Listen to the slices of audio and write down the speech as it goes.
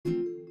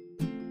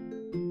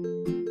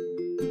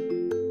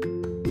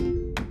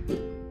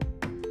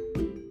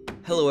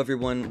Hello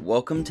everyone,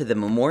 welcome to the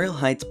Memorial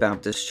Heights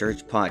Baptist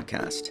Church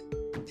podcast.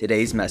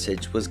 Today's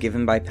message was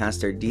given by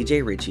Pastor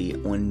DJ Ritchie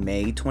on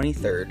May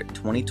 23rd,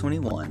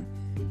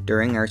 2021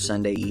 during our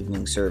Sunday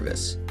evening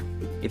service.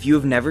 If you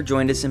have never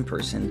joined us in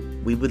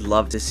person, we would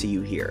love to see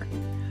you here.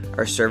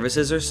 Our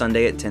services are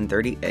Sunday at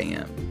 10:30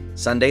 a.m.,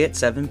 Sunday at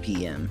 7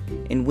 p.m.,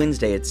 and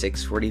Wednesday at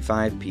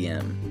 6:45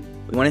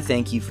 p.m. We want to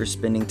thank you for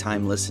spending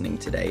time listening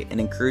today and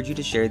encourage you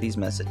to share these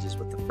messages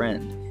with a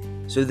friend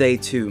so they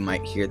too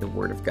might hear the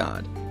Word of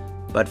God.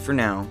 But for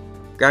now,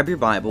 grab your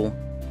Bible,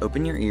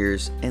 open your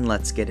ears, and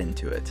let's get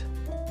into it.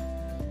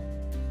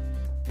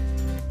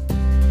 I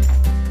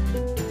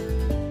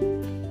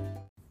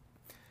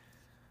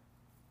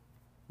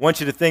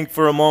want you to think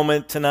for a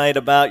moment tonight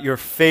about your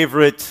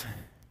favorite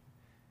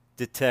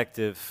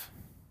detective.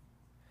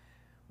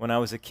 When I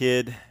was a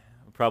kid,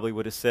 I probably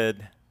would have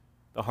said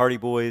the Hardy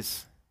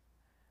Boys,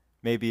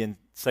 maybe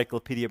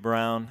Encyclopedia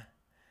Brown.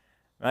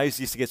 I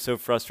used to get so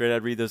frustrated.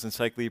 I'd read those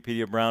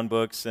Encyclopedia Brown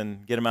books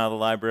and get them out of the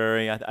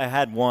library. I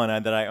had one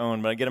that I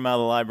owned, but I'd get them out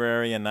of the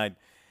library, and I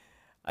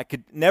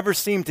could never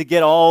seem to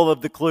get all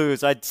of the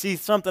clues. I'd see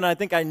something I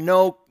think I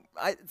know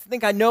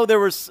there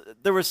was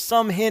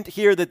some hint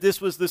here that this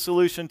was the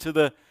solution to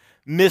the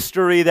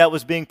mystery that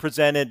was being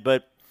presented,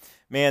 but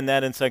man,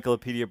 that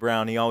Encyclopedia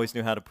Brown, he always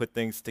knew how to put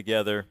things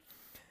together.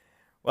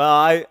 Well,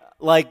 I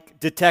like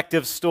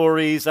detective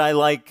stories. I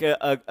like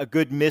a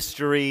good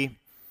mystery.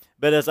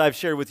 But as I've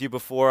shared with you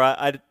before,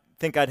 I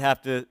think I'd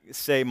have to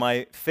say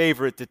my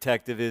favorite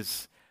detective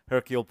is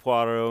Hercule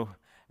Poirot,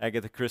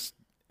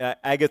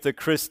 Agatha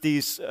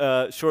Christie's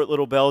short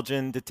little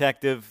Belgian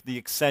detective, the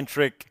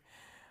eccentric,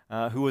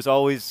 who was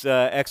always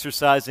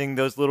exercising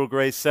those little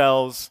gray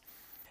cells.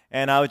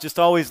 And I would just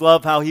always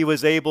love how he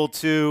was able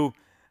to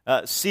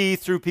see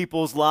through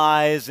people's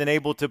lies and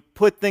able to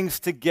put things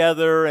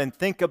together and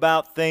think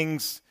about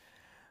things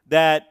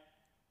that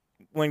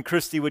when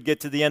Christie would get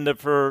to the end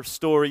of her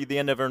story, the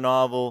end of her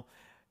novel,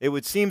 it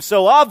would seem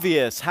so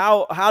obvious.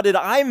 How did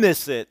I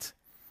miss it?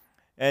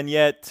 And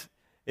yet,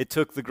 it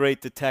took the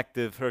great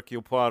detective,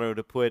 Hercule Poirot,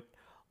 to put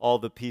all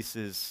the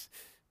pieces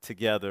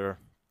together.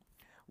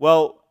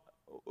 Well,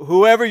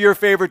 whoever your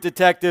favorite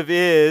detective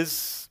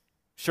is,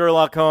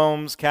 Sherlock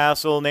Holmes,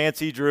 Castle,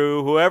 Nancy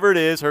Drew, whoever it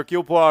is,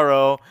 Hercule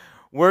Poirot,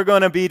 we're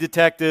going to be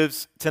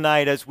detectives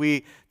tonight as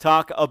we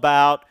talk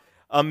about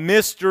a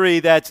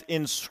mystery that's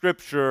in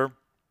Scripture,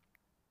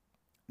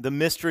 the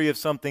mystery of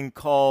something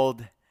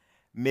called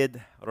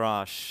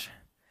Midrash.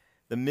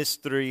 The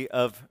mystery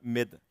of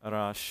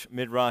Midrash.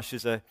 Midrash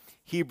is a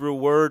Hebrew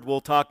word.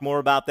 We'll talk more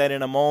about that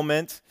in a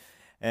moment.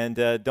 And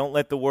don't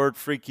let the word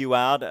freak you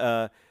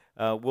out.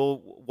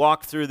 We'll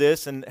walk through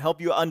this and help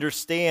you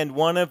understand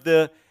one of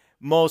the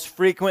most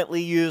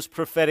frequently used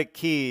prophetic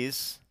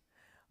keys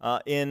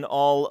in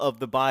all of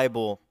the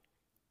Bible.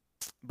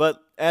 But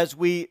as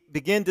we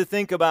begin to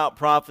think about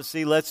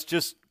prophecy, let's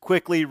just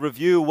quickly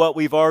review what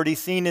we've already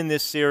seen in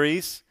this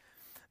series.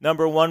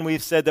 Number one,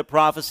 we've said that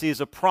prophecy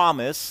is a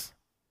promise.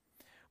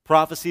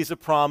 Prophecy is a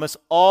promise.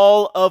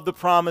 All of the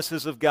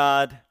promises of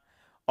God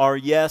are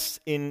yes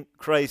in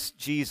Christ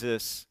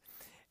Jesus.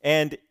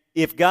 And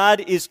if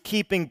God is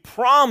keeping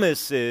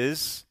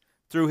promises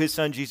through His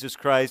Son Jesus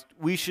Christ,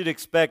 we should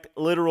expect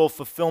literal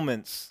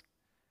fulfillments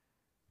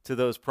to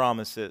those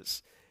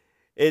promises.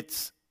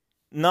 It's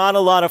not a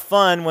lot of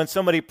fun when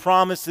somebody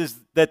promises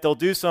that they'll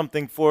do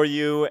something for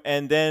you,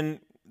 and then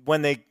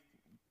when they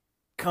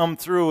come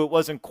through, it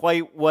wasn't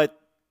quite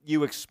what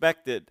you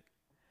expected.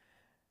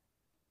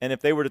 And if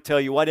they were to tell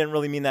you, well, I didn't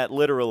really mean that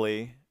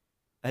literally,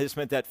 I just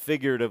meant that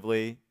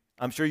figuratively,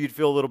 I'm sure you'd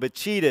feel a little bit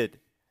cheated.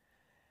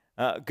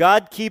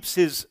 God keeps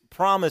His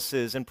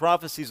promises, and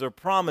prophecies are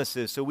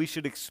promises, so we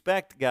should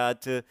expect God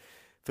to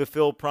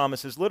fulfill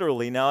promises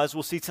literally. Now, as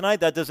we'll see tonight,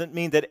 that doesn't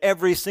mean that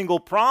every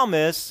single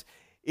promise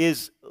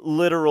is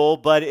literal,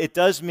 but it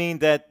does mean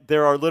that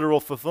there are literal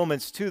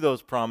fulfillments to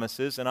those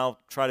promises, and I'll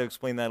try to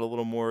explain that a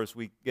little more as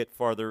we get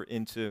farther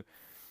into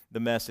the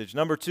message.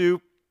 Number two,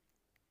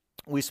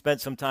 we spent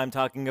some time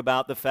talking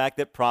about the fact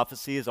that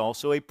prophecy is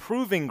also a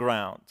proving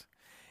ground.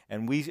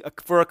 And we,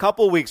 for a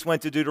couple weeks,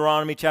 went to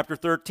Deuteronomy chapter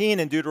 13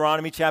 and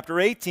Deuteronomy chapter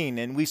 18,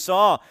 and we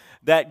saw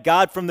that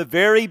God from the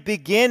very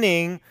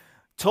beginning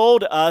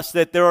told us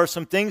that there are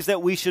some things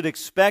that we should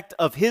expect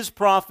of His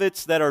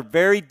prophets that are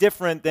very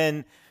different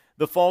than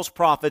the false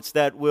prophets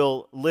that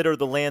will litter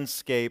the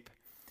landscape.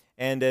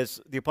 And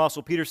as the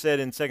Apostle Peter said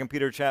in 2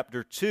 Peter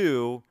chapter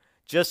 2,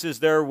 just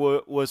as there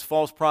was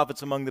false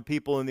prophets among the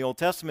people in the Old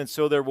Testament,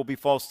 so there will be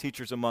false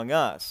teachers among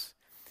us.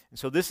 And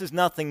so this is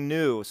nothing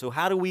new. So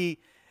how do we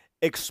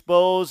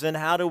expose and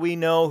how do we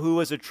know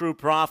who is a true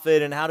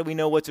prophet and how do we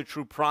know what's a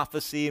true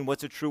prophecy and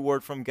what's a true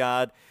word from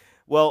God?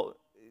 Well,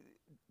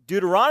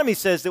 Deuteronomy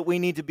says that we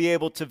need to be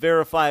able to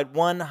verify it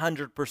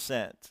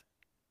 100%.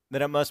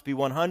 That it must be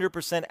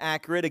 100%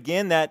 accurate.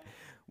 Again, that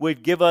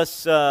would give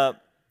us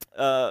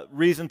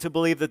reason to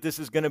believe that this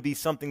is going to be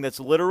something that's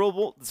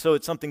literal, so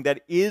it's something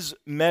that is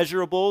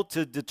measurable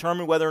to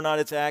determine whether or not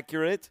it's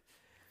accurate.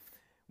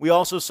 We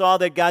also saw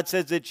that God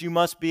says that you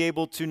must be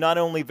able to not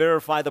only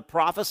verify the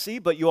prophecy,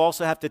 but you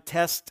also have to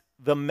test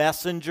the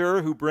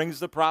messenger who brings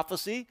the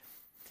prophecy.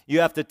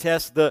 You have to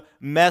test the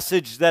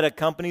message that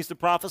accompanies the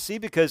prophecy,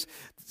 because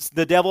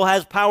the devil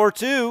has power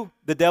too.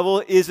 The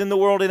devil is in the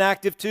world and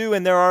active too,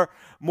 and there's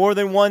more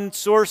than one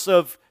source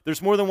of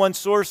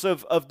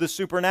the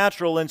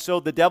supernatural. And so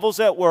the devil's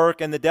at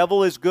work, and the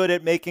devil is good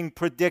at making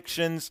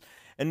predictions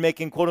and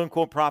making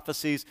quote-unquote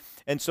prophecies.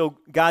 And so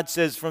God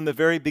says from the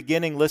very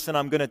beginning, listen,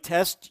 I'm going to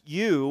test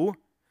you.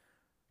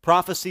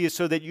 Prophecy is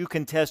so that you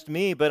can test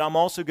me, but I'm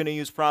also going to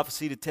use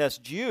prophecy to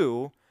test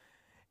you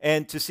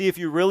and to see if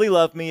you really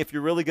love me, if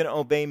you're really going to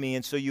obey me.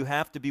 And so you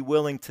have to be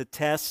willing to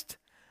test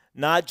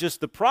not just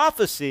the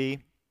prophecy,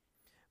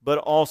 but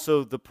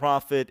also the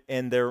prophet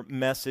and their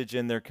message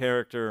and their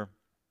character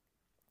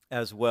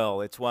as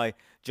well. It's why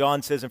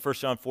John says in 1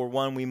 John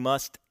 4:1, we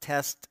must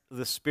test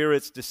the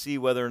spirits to see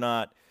whether or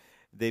not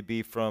they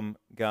be from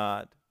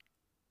God.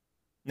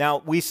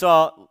 Now, we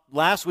saw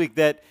last week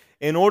that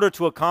in order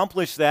to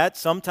accomplish that,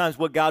 sometimes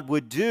what God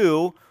would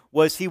do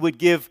was he would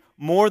give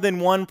more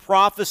than one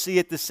prophecy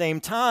at the same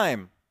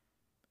time,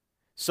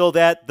 so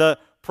that the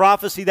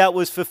prophecy that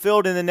was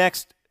fulfilled in the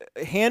next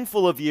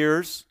handful of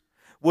years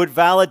would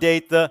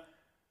validate the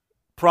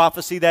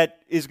prophecy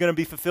that is going to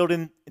be fulfilled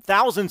in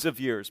thousands of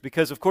years.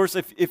 Because, of course,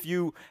 if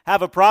you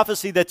have a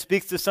prophecy that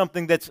speaks to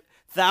something that's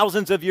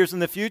thousands of years in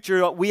the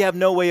future, we have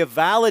no way of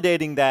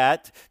validating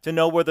that to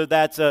know whether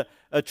that's a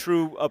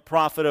true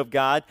prophet of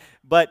God.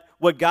 But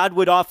what God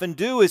would often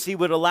do is he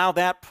would allow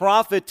that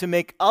prophet to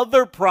make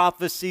other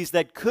prophecies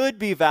that could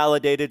be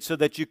validated, so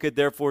that you could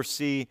therefore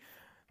see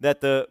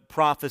that the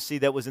prophecy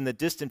that was in the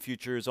distant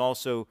future is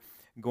also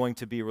going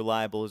to be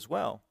reliable as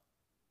well.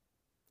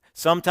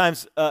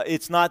 Sometimes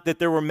it's not that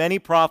there were many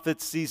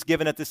prophecies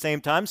given at the same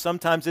time.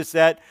 Sometimes it's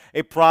that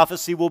a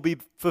prophecy will be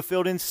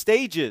fulfilled in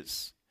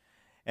stages.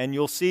 And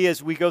you'll see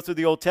as we go through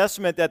the Old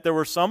Testament that there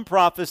were some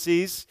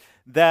prophecies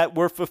that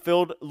were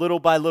fulfilled little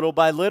by little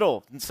by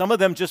little, and some of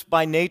them just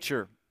by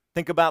nature.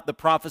 Think about the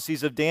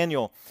prophecies of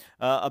Daniel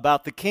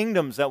about the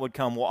kingdoms that would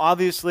come. Well,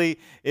 obviously,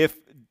 if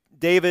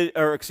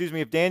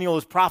Daniel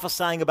is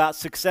prophesying about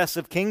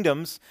successive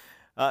kingdoms,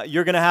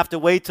 you're going to have to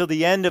wait till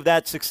the end of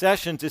that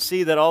succession to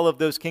see that all of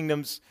those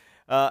kingdoms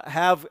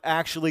have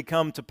actually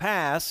come to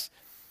pass.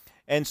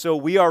 And so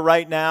we are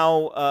right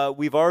now,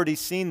 we've already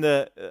seen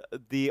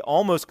the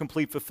almost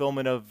complete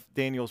fulfillment of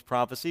Daniel's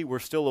prophecy. We're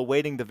still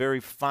awaiting the very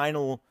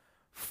final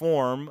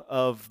form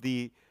of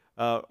the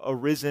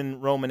arisen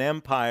Roman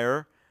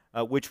Empire,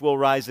 which will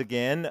rise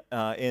again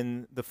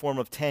in the form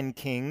of 10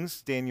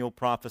 kings, Daniel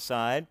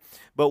prophesied.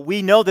 But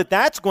we know that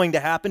that's going to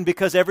happen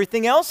because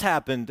everything else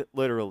happened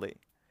literally.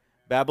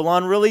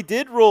 Babylon really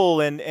did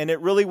rule, and it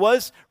really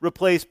was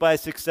replaced by a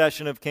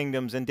succession of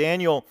kingdoms. And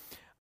Daniel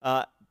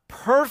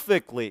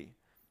perfectly,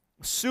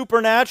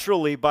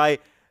 supernaturally, by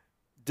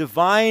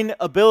divine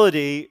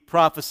ability,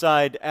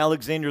 prophesied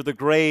Alexander the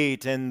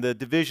Great and the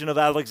division of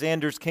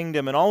Alexander's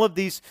kingdom and all of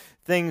these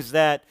things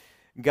that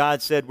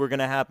God said were going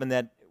to happen,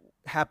 that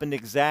happened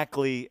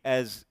exactly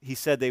as he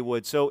said they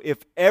would. So if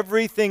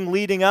everything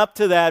leading up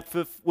to that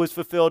was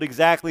fulfilled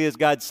exactly as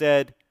God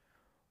said,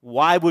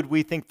 why would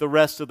we think the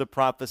rest of the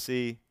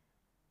prophecy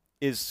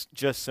is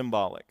just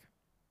symbolic?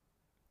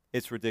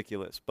 It's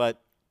ridiculous.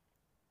 But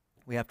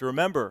we have to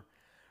remember,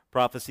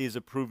 prophecy is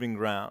a proving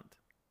ground.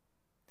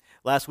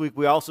 Last week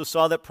we also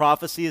saw that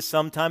prophecy is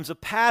sometimes a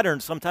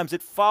pattern. Sometimes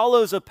it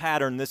follows a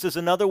pattern. This is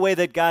another way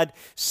that God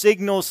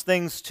signals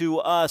things to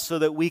us so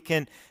that we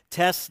can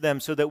test them,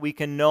 so that we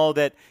can know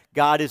that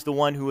God is the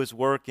one who is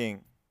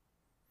working.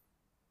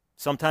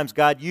 Sometimes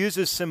God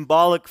uses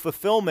symbolic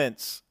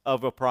fulfillments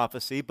of a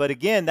prophecy, but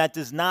again, that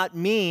does not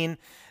mean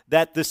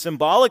that the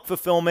symbolic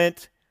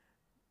fulfillment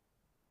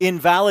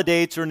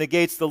invalidates or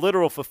negates the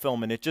literal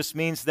fulfillment. It just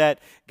means that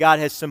God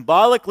has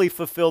symbolically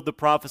fulfilled the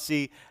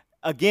prophecy,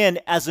 again,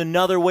 as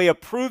another way of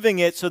proving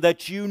it, so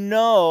that you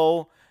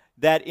know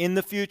that in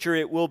the future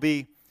it will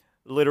be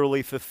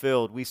literally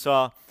fulfilled. We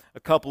saw a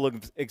couple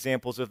of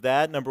examples of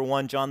that. Number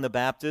one, John the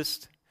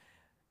Baptist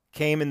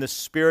came in the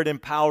spirit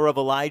and power of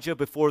Elijah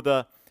before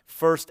the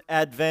first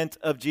advent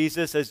of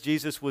Jesus, as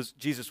Jesus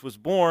was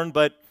born,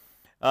 but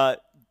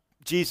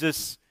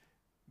Jesus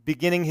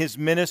beginning his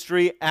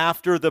ministry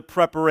after the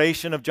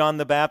preparation of John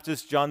the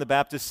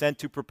Baptist sent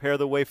to prepare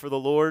the way for the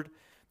Lord,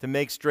 to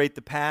make straight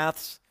the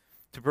paths,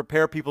 to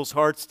prepare people's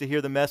hearts to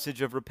hear the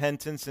message of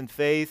repentance and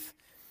faith.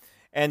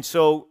 And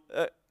so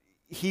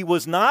he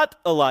was not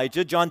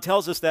Elijah. John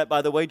tells us that,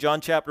 by the way.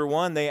 John chapter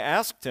 1, they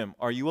asked him,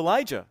 "Are you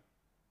Elijah?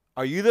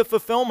 Are you the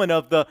fulfillment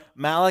of the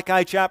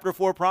Malachi chapter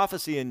 4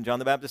 prophecy?" And John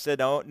the Baptist said,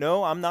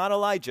 No, I'm not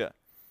Elijah.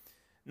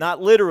 Not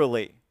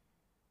literally.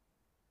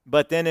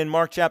 But then in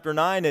Mark chapter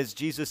 9, as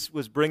Jesus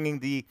was bringing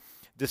the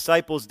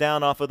disciples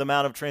down off of the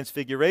Mount of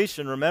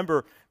Transfiguration,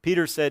 remember,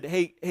 Peter said,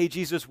 Hey,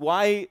 Jesus,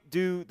 why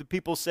do the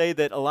people say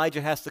that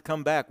Elijah has to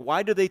come back?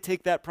 Why do they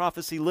take that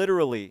prophecy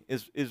literally,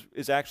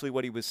 is actually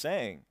what he was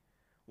saying.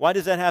 Why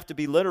does that have to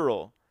be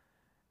literal?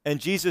 And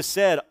Jesus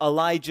said,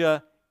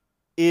 Elijah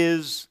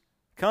is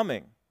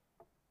coming.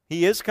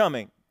 He is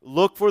coming.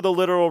 look for the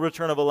literal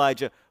return of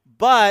Elijah.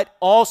 But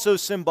also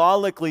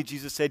symbolically,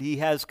 Jesus said he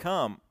has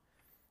come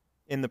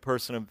in the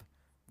person of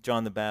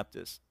John the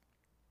Baptist.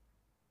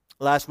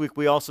 Last week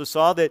we also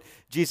saw that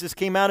Jesus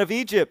came out of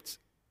Egypt,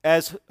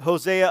 as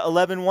Hosea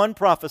 11:1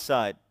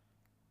 prophesied.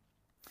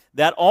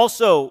 That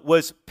also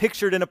was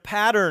pictured in a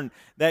pattern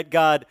that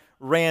God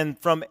ran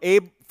from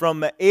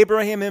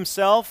Abraham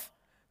himself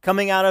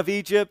coming out of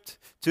Egypt,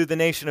 to the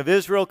nation of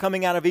Israel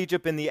coming out of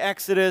Egypt in the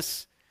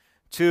Exodus,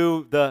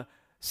 to the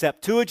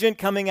Septuagint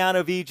coming out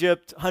of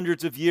Egypt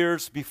hundreds of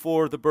years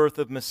before the birth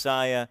of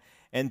Messiah,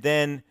 and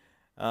then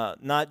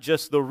not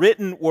just the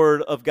written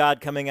word of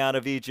God coming out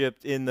of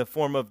Egypt in the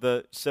form of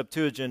the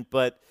Septuagint,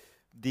 but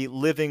the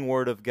living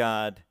word of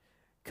God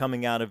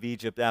coming out of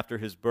Egypt after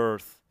his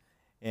birth,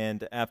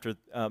 and after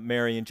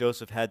Mary and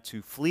Joseph had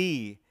to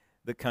flee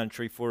the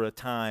country for a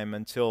time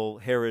until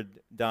Herod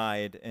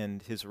died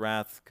and his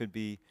wrath could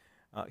be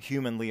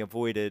humanly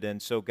avoided.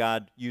 And so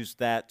God used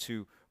that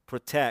to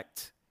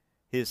protect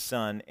his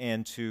son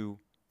and to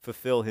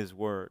fulfill his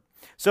word.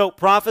 So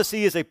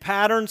prophecy is a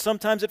pattern.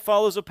 Sometimes it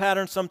follows a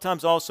pattern.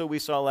 Sometimes also, we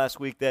saw last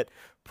week, that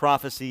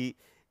prophecy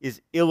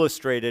is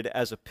illustrated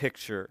as a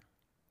picture.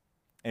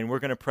 And we're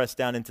going to press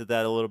down into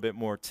that a little bit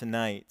more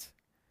tonight.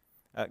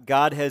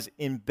 God has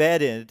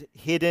embedded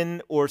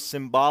hidden or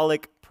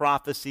symbolic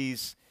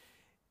prophecies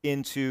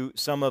into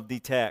some of the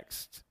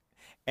text.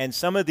 And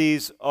some of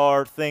these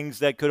are things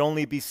that could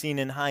only be seen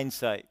in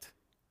hindsight.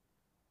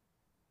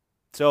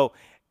 So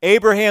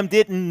Abraham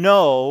didn't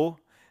know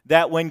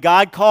that when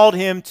God called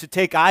him to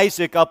take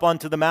Isaac up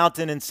onto the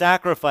mountain and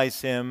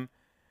sacrifice him,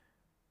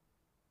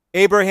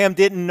 Abraham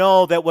didn't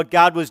know that what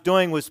God was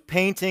doing was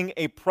painting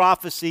a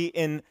prophecy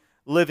in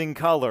living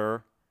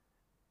color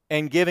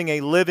and giving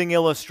a living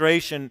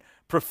illustration,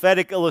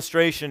 prophetic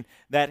illustration,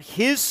 that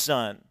his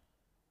son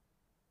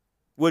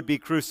would be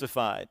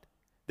crucified,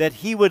 that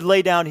he would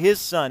lay down his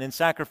son and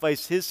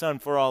sacrifice his son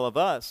for all of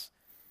us.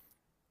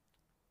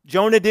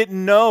 Jonah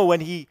didn't know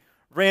when he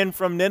ran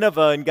from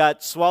Nineveh and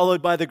got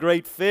swallowed by the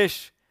great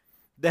fish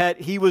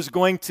that he was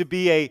going to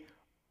be a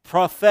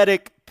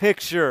prophetic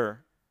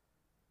picture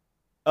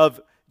of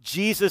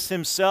Jesus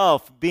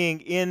himself being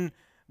in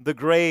the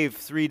grave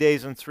 3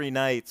 days and 3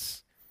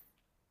 nights.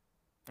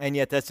 And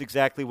yet that's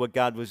exactly what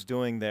God was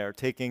doing there,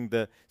 taking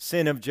the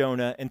sin of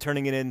Jonah and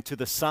turning it into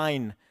the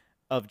sign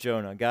of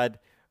Jonah. God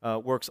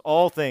works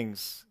all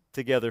things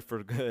together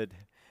for good,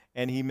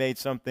 and he made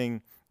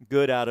something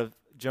good out of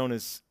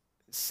Jonah's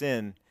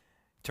sin,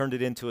 turned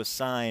it into a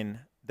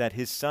sign that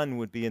his son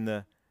would be in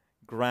the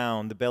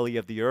ground, the belly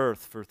of the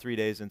earth, for 3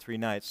 days and 3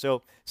 nights.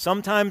 So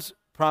sometimes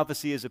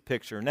prophecy is a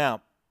picture.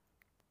 Now,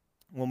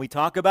 when we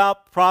talk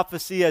about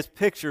prophecy as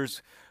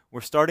pictures,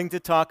 we're starting to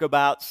talk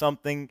about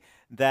something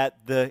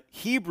that the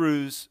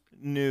Hebrews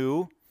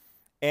knew,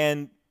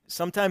 and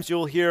sometimes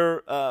you'll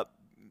hear,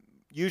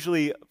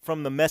 usually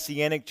from the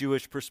Messianic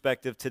Jewish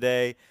perspective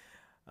today,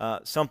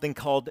 something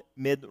called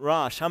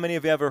midrash. How many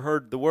of you ever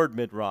heard the word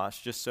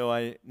midrash? Just so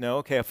I know.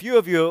 Okay, a few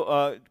of you,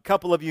 a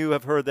couple of you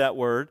have heard that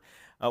word.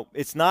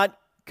 It's not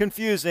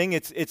confusing.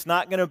 It's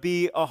not going to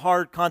be a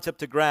hard concept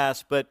to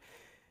grasp, but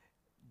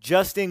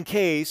just in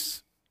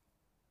case,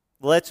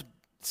 let's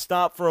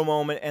stop for a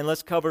moment and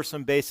let's cover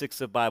some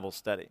basics of Bible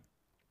study.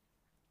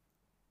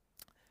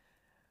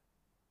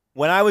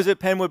 When I was at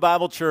Penwood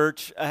Bible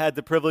Church, I had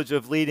the privilege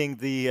of leading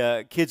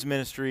the kids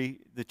ministry,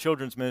 the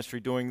children's ministry,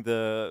 during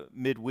the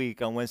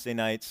midweek on Wednesday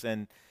nights.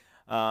 And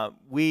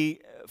we,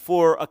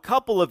 for a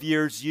couple of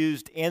years,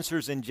 used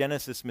Answers in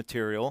Genesis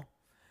material.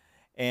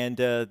 And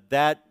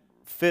that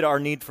fit our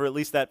need for at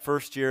least that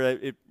first year.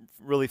 It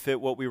really fit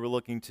what we were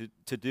looking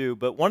to do.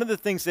 But one of the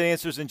things that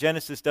Answers in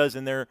Genesis does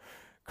in their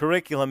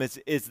curriculum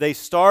is they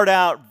start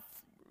out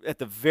at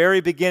the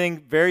very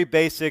beginning, very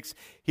basics.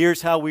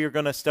 Here's how we are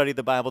going to study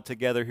the Bible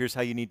together. Here's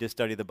how you need to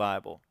study the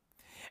Bible.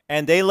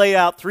 And they lay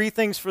out 3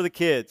 things for the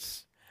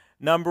kids.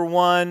 Number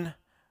 1,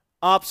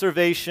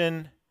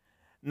 observation.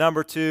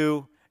 Number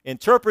 2,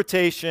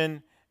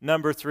 interpretation.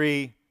 Number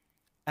 3,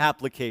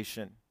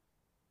 application.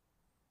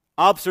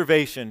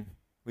 Observation.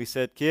 We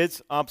said,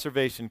 kids,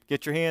 observation.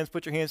 Get your hands,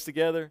 put your hands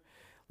together.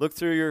 Look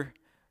through your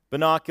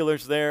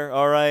binoculars there.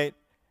 All right.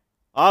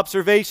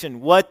 Observation.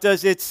 What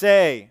does it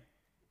say?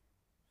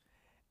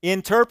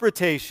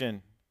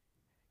 Interpretation.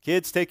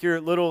 Kids, take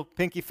your little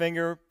pinky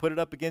finger, put it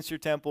up against your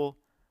temple.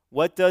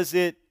 What does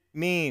it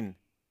mean?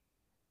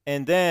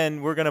 And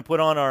then we're going to put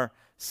on our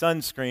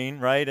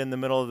sunscreen, right, in the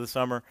middle of the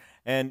summer,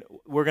 and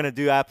we're going to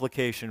do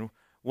application.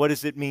 What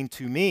does it mean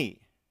to me?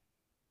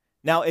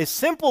 Now, as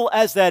simple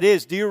as that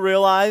is, do you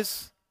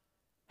realize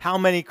how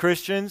many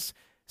Christians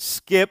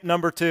skip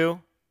number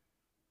 2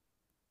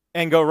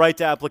 and go right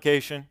to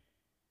application?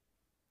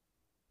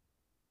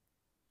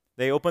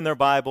 They open their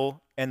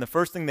Bible, and the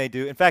first thing they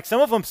do, in fact, some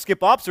of them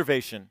skip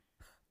observation.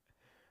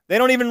 They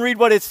don't even read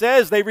what it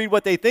says. They read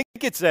what they think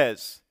it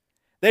says.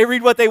 They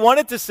read what they want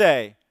it to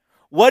say.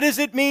 What does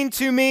it mean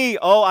to me?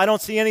 Oh, I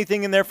don't see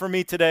anything in there for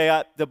me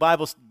today. The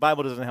Bible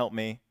doesn't help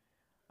me.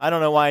 I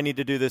don't know why I need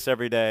to do this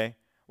every day.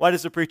 Why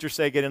does the preacher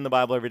say get in the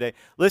Bible every day?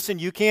 Listen,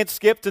 you can't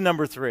skip to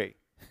number 3.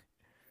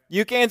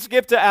 You can't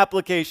skip to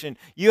application.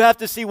 You have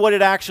to see what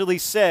it actually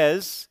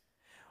says,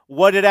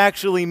 what it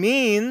actually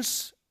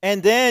means,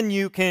 and then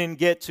you can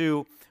get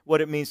to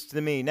what it means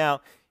to me.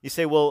 Now, you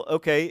say, well,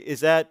 okay,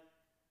 is that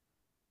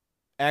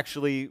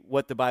actually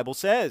what the Bible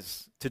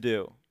says to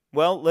do?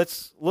 Well,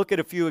 let's look at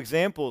a few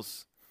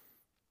examples.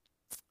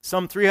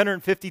 Some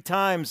 350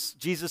 times,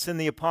 Jesus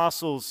and the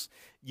apostles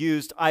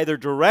used either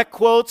direct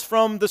quotes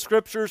from the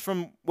Scriptures,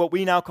 from what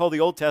we now call the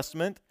Old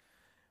Testament.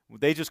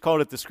 They just called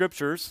it the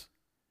Scriptures.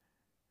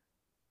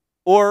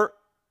 Or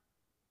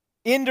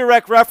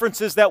indirect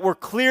references that were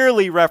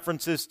clearly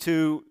references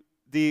to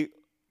the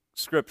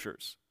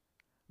Scriptures.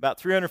 About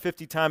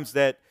 350 times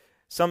that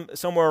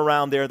somewhere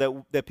around there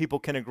that people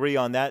can agree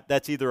on that.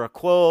 That's either a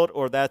quote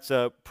or that's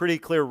a pretty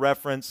clear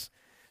reference.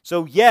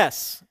 So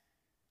yes,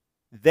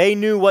 they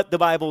knew what the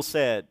Bible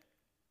said,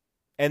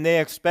 and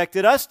they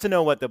expected us to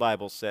know what the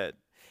Bible said.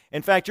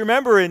 In fact, you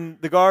remember in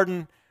the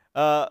Garden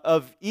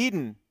of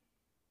Eden,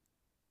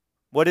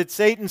 what did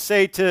Satan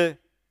say to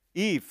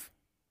Eve?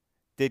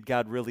 Did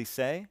God really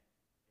say?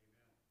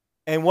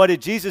 And what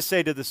did Jesus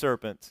say to the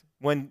serpent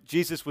when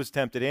Jesus was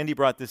tempted? Andy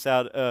brought this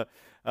out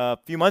a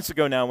few months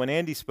ago now when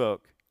Andy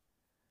spoke.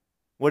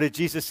 What did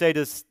Jesus say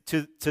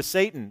to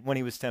Satan when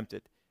he was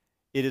tempted?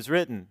 It is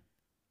written.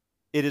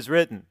 It is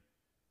written.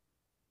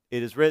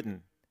 It is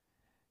written.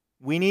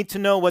 We need to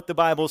know what the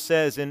Bible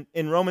says.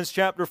 In Romans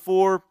chapter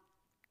 4,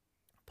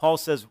 Paul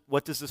says,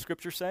 what does the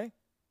Scripture say?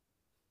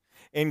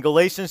 In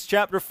Galatians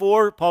chapter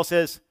 4, Paul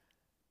says,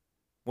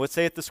 what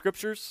saith the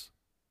Scriptures?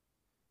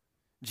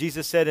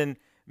 Jesus said in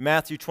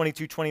Matthew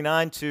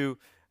 22:29 to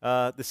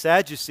the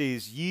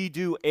Sadducees, ye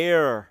do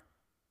err,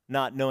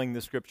 not knowing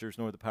the Scriptures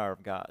nor the power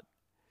of God.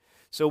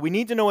 So we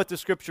need to know what the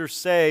Scriptures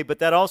say, but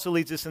that also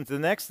leads us into the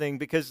next thing,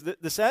 because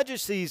the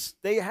Sadducees,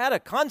 they had a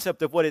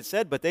concept of what it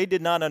said, but they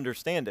did not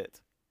understand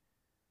it.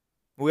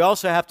 We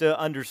also have to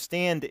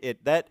understand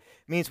it. That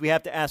means we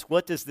have to ask,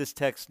 what does this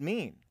text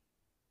mean?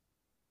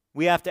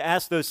 We have to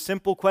ask those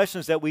simple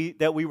questions that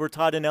we were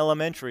taught in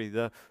elementary.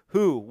 The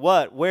who,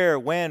 what, where,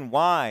 when,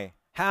 why,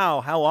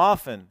 how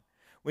often.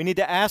 We need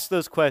to ask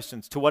those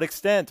questions. To what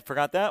extent?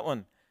 Forgot that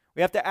one.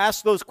 We have to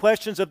ask those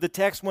questions of the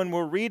text when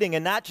we're reading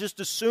and not just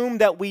assume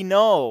that we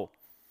know,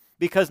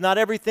 because not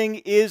everything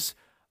is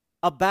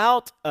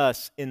about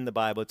us in the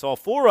Bible. It's all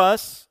for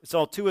us, it's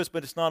all to us,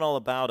 but it's not all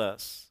about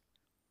us.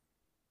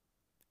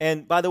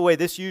 And by the way,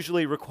 this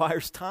usually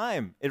requires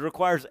time. It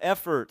requires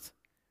effort.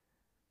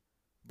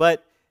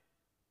 But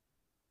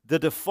the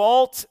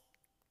default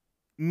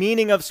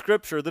meaning of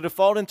Scripture, the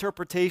default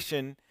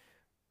interpretation,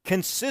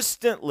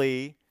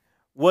 consistently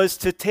was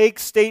to take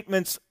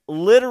statements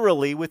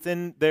literally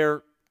within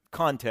their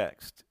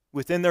context,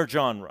 within their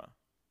genre,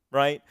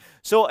 right?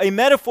 So a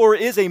metaphor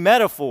is a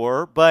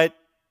metaphor, but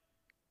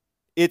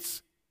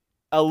it's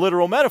a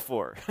literal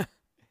metaphor.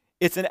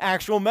 It's an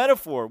actual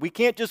metaphor. We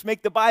can't just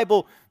make the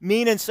Bible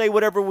mean and say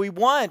whatever we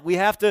want. We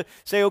have to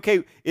say,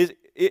 okay,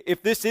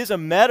 if this is a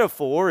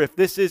metaphor,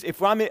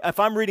 if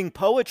I'm reading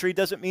poetry,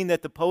 doesn't mean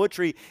that the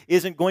poetry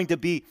isn't going to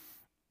be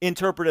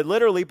interpreted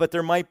literally, but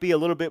there might be a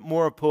little bit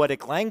more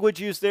poetic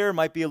language used there,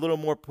 might be a little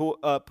more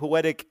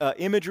poetic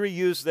imagery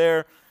used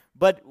there.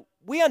 But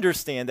we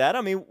understand that.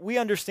 I mean, we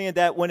understand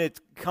that when it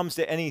comes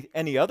to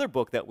any other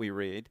book that we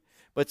read.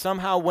 But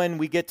somehow when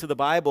we get to the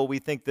Bible, we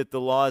think that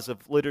the laws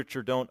of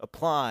literature don't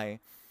apply,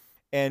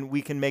 and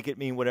we can make it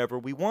mean whatever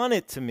we want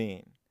it to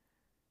mean.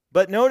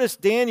 But notice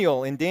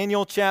Daniel, in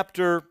Daniel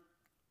chapter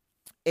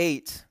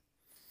 8.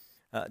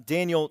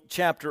 Daniel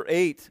chapter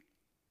 8.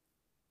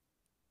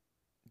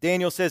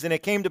 Daniel says, and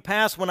it came to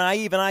pass when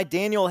I,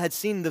 Daniel, had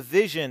seen the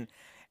vision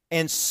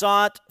and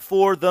sought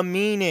for the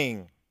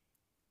meaning.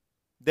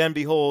 Then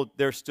behold,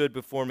 there stood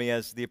before me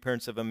as the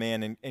appearance of a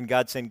man, and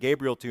God sent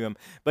Gabriel to him.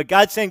 But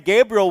God sent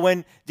Gabriel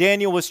when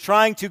Daniel was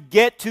trying to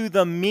get to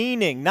the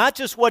meaning, not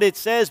just what it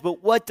says,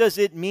 but what does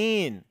it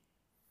mean?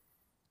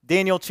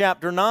 Daniel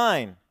chapter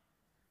 9.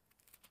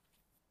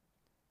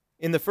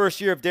 In the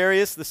first year of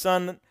Darius, the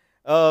son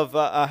of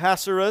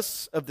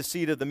Ahasuerus of the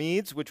seed of the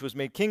Medes, which was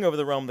made king over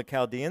the realm of the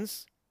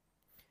Chaldeans.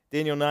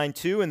 Daniel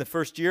 9:2, in the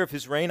first year of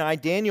his reign, I,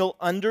 Daniel,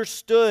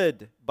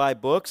 understood by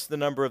books the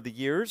number of the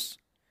years,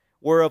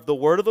 whereof the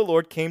word of the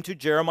Lord came to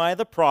Jeremiah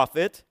the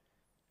prophet,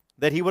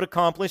 that he would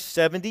accomplish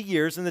 70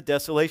 years in the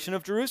desolation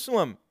of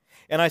Jerusalem.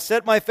 And I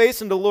set my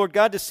face unto the Lord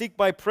God to seek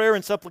by prayer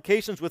and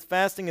supplications with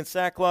fasting and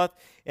sackcloth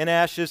and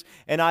ashes.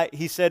 And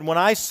he said, when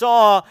I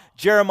saw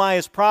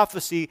Jeremiah's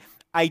prophecy,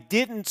 I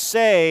didn't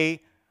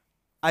say,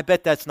 I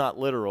bet that's not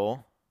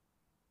literal.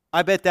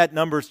 I bet that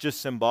number's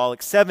just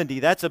symbolic. 70,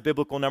 that's a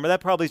biblical number.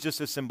 That probably is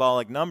just a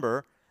symbolic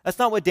number. That's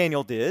not what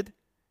Daniel did.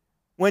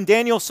 When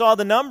Daniel saw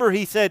the number,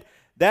 he said,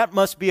 that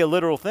must be a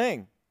literal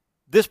thing.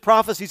 This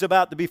prophecy's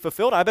about to be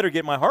fulfilled. I better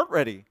get my heart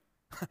ready.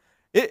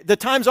 The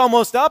time's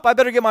almost up. I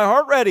better get my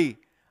heart ready.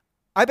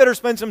 I better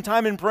spend some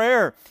time in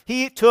prayer.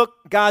 He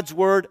took God's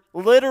word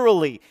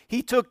literally.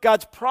 He took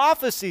God's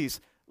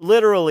prophecies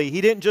literally. He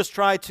didn't just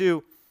try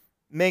to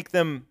make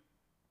them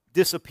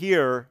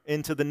disappear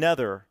into the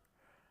nether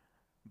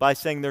by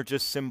saying they're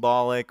just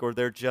symbolic or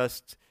they're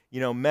just,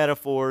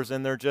 metaphors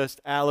and they're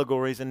just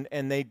allegories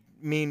and they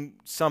mean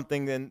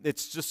something, and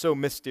it's just so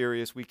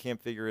mysterious we can't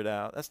figure it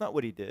out. That's not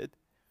what he did.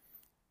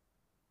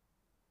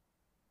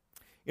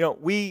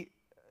 We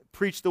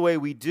preach the way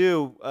we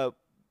do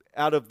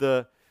out of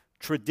the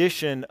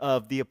tradition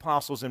of the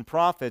apostles and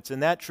prophets,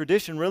 and that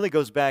tradition really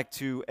goes back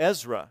to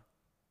Ezra.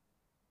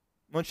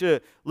 I want you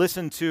to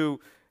listen to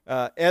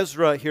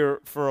Ezra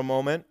here for a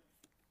moment.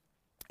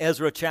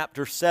 Ezra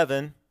chapter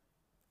 7.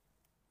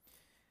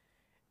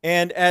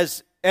 And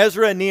as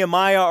Ezra and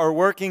Nehemiah are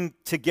working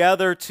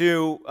together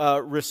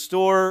to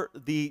restore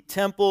the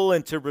temple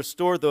and to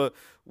restore the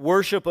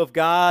worship of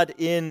God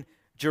in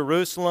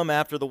Jerusalem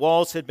after the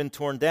walls had been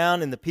torn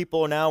down and the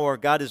people now, or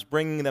God is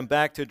bringing them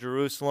back to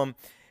Jerusalem.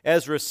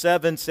 Ezra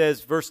 7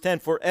 says, verse 10,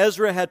 "For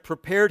Ezra had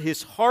prepared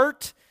his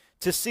heart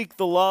to seek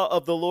the law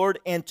of the Lord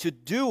and to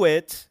do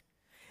it,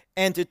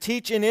 and to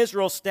teach in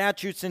Israel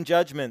statutes and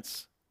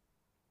judgments."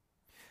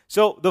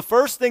 So the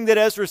first thing that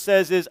Ezra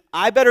says is,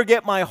 I better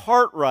get my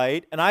heart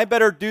right, and I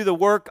better do the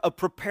work of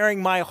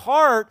preparing my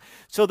heart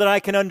so that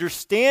I can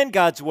understand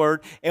God's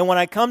word. And when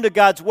I come to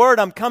God's word,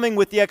 I'm coming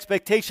with the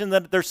expectation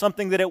that there's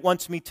something that it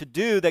wants me to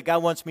do, that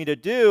God wants me to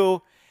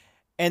do,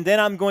 and then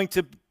I'm going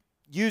to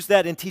use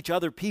that and teach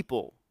other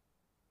people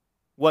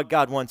what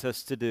God wants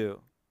us to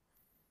do.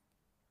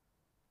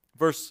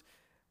 Verse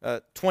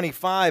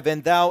 25,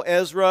 "And thou,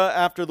 Ezra,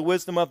 after the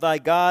wisdom of thy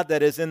God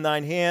that is in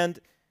thine hand,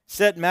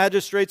 set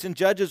magistrates and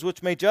judges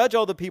which may judge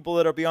all the people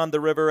that are beyond the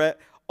river,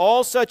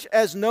 all such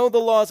as know the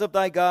laws of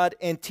thy God,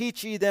 and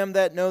teach ye them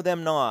that know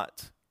them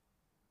not."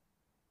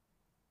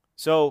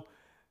 So,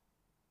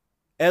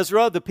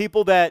 Ezra, the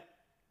people that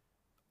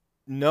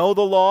know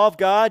the law of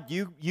God,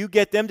 you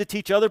get them to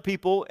teach other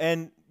people,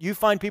 and you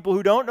find people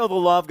who don't know the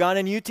law of God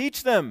and you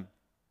teach them.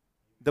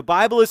 The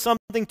Bible is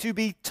something to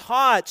be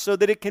taught so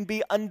that it can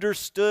be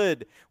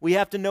understood. We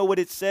have to know what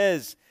it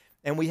says,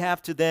 and we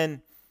have to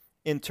then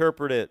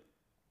interpret it.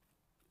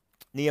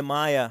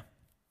 Nehemiah.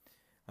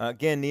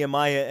 Again,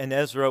 Nehemiah and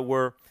Ezra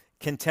were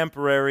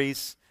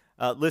contemporaries.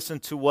 Listen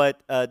to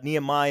what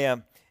Nehemiah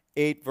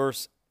 8,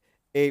 verse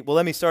 8. Well,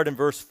 let me start in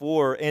verse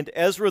 4. "And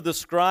Ezra the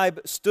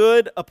scribe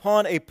stood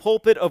upon a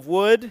pulpit of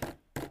wood,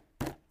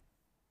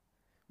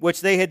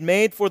 which they had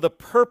made for the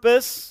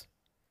purpose,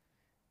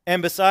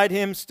 and beside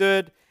him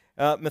stood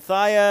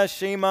Matthiah,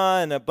 Shema,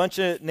 and a bunch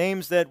of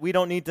names that we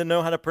don't need to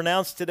know how to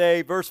pronounce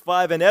today." Verse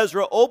 5, "And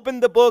Ezra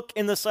opened the book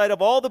in the sight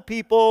of all the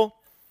people,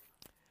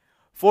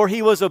 for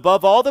he was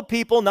above all the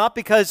people, not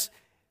because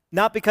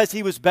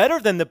he was better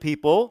than the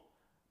people,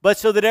 but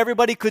so that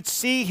everybody could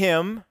see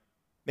him."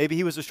 Maybe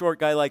he was a short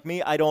guy like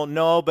me, I don't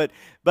know, but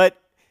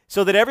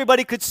so that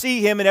everybody could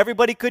see him and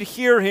everybody could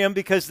hear him,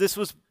 because this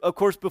was, of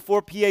course,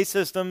 before PA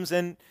systems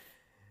and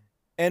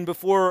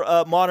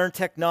before modern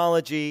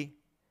technology.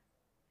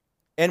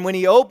 "And when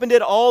he opened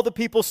it, all the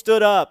people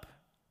stood up."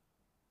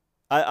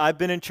 I've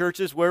been in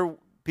churches where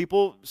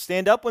people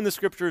stand up when the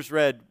scripture is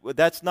read.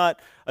 That's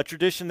not a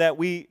tradition that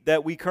we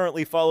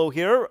currently follow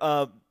here.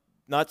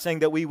 Not saying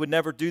that we would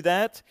never do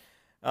that,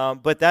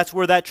 but that's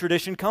where that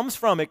tradition comes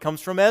from. It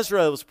comes from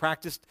Ezra. It was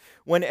practiced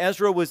when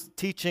Ezra was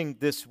teaching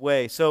this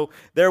way. So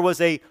there was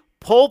a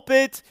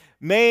pulpit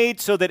made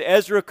so that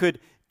Ezra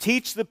could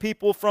teach the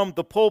people from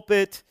the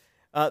pulpit.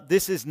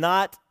 This is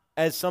not,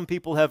 as some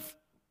people have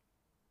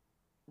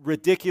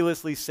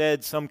ridiculously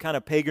said, some kind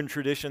of pagan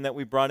tradition that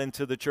we brought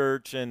into the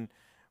church, and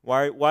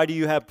why do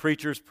you have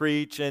preachers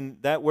preach,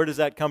 and that, where does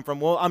that come from?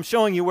 Well, I'm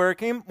showing you where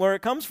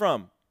it comes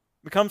from.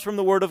 It comes from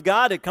the Word of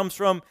God. It comes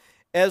from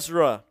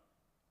Ezra.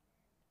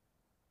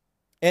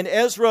 "And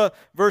Ezra,"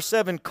 verse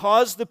 7,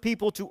 "caused the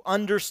people to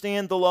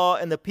understand the law,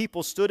 and the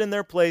people stood in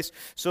their place.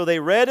 So they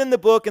read in the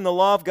book and the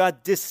law of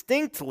God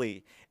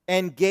distinctly,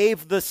 and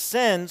gave the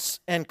sense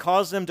and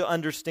caused them to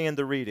understand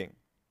the reading."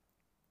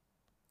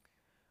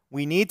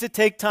 We need to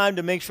take time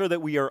to make sure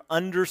that we are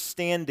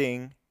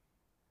understanding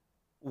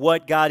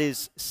what God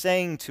is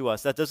saying to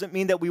us. That doesn't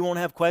mean that we won't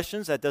have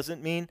questions. That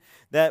doesn't mean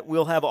that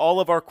we'll have all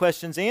of our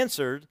questions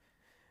answered.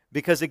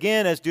 Because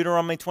again, as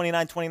Deuteronomy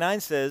 29:29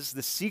 says,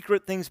 the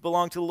secret things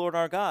belong to the Lord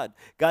our God.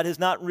 God has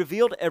not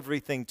revealed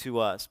everything to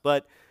us,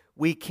 but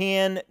we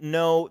can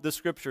know the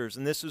scriptures.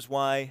 And this is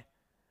why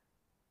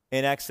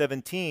in Acts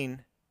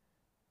 17,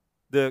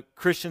 the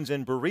Christians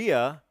in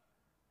Berea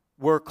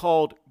were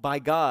called by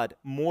God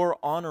more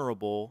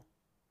honorable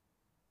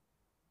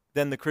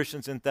than the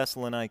Christians in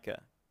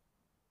Thessalonica.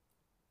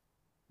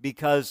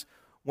 Because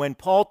when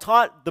Paul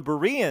taught the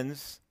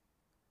Bereans,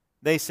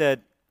 they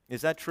said,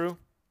 "Is that true?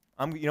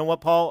 You know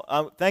what,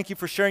 Paul? Thank you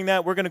for sharing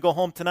that. We're going to go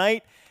home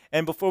tonight,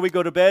 and before we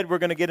go to bed, we're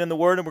going to get in the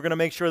Word, and we're going to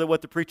make sure that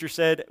what the preacher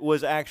said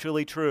was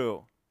actually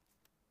true.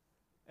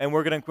 And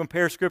we're going to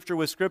compare Scripture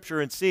with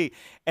Scripture and see."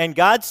 And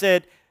God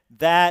said,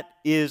 that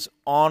is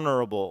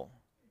honorable.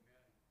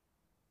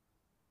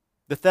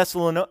 The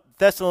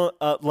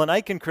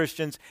Thessalonican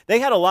Christians, they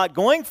had a lot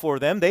going for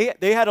them. They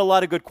had a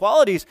lot of good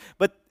qualities,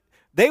 but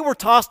they were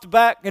tossed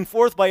back and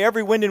forth by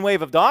every wind and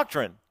wave of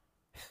doctrine.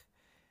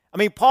 I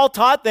mean, Paul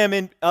taught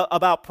them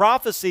about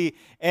prophecy,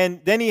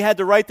 and then he had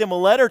to write them a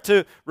letter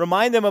to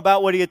remind them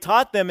about what he had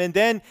taught them, and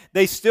then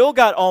they still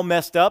got all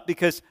messed up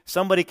because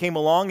somebody came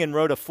along and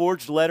wrote a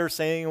forged letter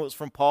saying it was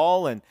from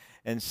Paul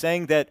and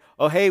saying that,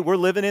 oh, hey, we're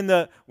living in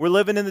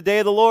the day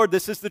of the Lord.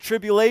 This is the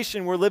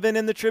tribulation. We're living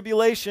in the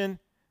tribulation.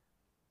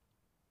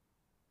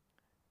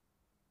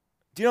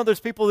 Do you know there's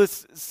people that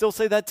still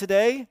say that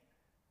today?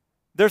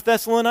 They're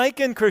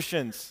Thessalonican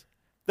Christians.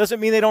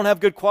 Doesn't mean they don't have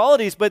good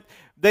qualities, but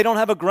they don't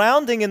have a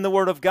grounding in the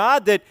Word of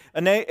God that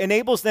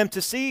enables them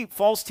to see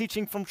false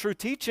teaching from true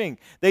teaching.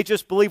 They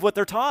just believe what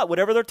they're taught,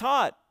 whatever they're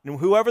taught, and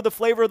whoever the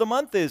flavor of the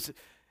month is.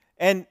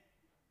 And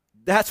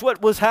that's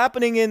what was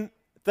happening in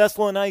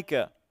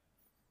Thessalonica.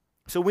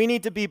 So we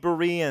need to be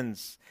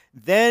Bereans.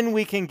 Then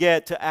we can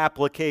get to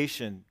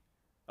application.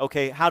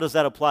 Okay, how does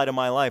that apply to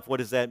my life? What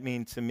does that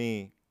mean to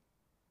me?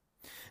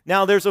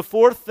 Now, there's a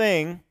fourth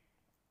thing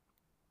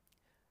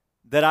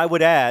that I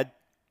would add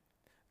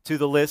to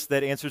the list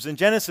that Answers in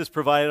Genesis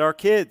provided our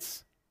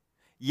kids.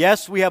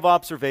 Yes, we have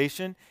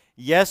observation.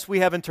 Yes, we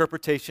have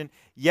interpretation.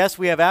 Yes,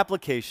 we have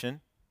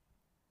application.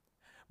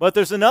 But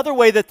there's another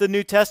way that the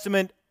New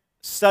Testament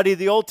studies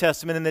the Old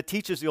Testament and that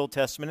teaches the Old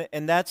Testament,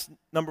 and that's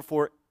number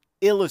 4,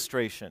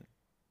 illustration.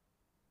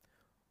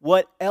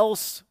 What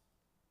else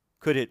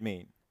could it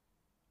mean?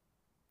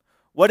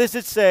 What does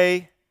it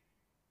say?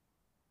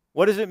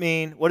 What does it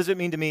mean? What does it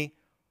mean to me?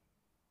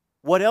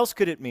 What else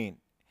could it mean?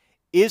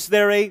 Is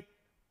there a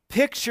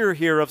picture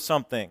here of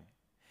something?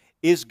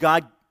 Is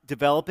God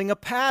developing a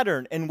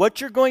pattern? And what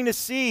you're going to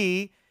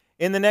see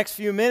in the next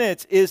few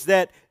minutes is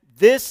that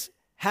this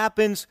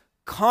happens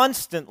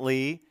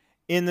constantly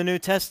in the New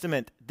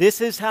Testament. This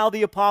is how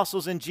the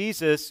apostles and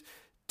Jesus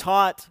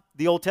taught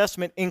the Old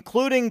Testament,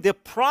 including the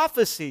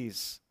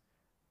prophecies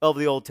of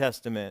the Old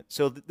Testament.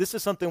 So this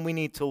is something we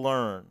need to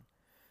learn.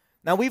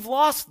 Now, we've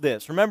lost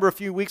this. Remember, a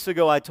few weeks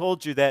ago I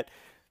told you that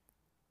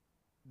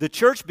the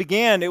church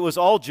began, it was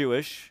all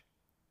Jewish.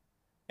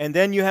 And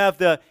then you have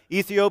the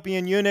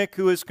Ethiopian eunuch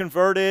who is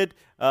converted,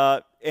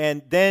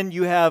 and then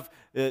you have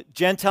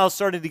Gentiles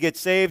starting to get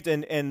saved,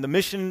 and the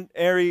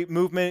missionary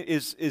movement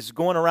is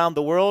going around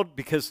the world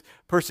because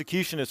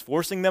persecution is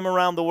forcing them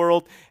around the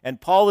world, and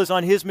Paul is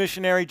on his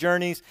missionary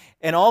journeys,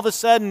 and all of a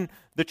sudden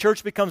the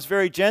church becomes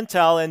very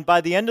Gentile, and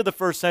by the end of the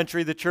first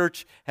century the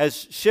church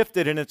has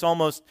shifted and it's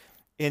almost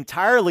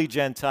entirely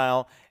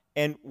Gentile,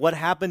 and what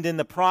happened in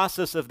the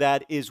process of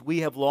that is we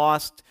have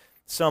lost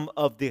some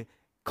of the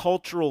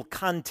cultural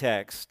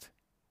context,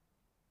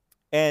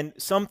 and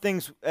some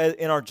things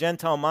in our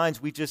Gentile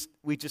minds we just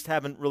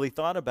haven't really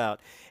thought about.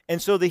 And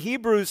so the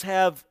Hebrews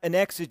have an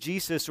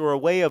exegesis, or a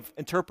way of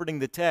interpreting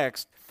the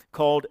text,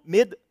 called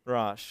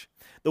midrash.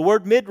 The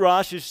word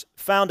midrash is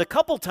found a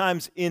couple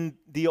times in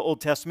the Old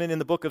Testament in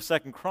the book of 2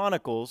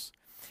 Chronicles.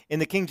 In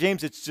the King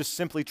James it's just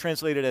simply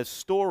translated as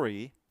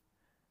story,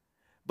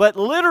 but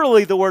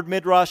literally the word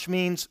midrash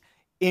means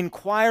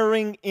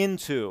inquiring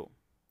into.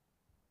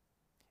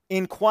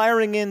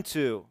 Inquiring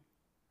into.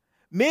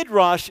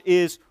 Midrash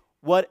is,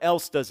 what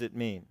else does it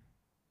mean?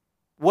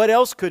 What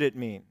else could it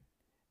mean?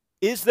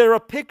 Is there a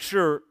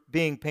picture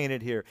being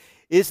painted here?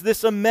 Is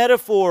this a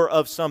metaphor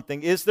of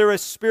something? Is there a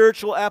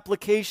spiritual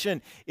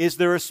application? Is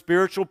there a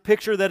spiritual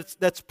picture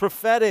that's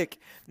prophetic?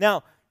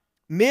 Now,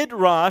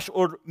 midrash,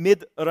 or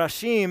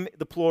midrashim,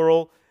 the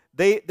plural,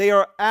 they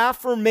are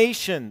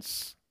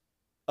affirmations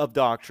of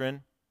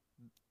doctrine.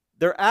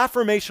 They're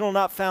affirmational,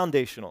 not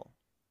foundational.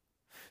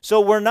 So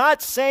we're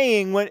not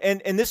saying,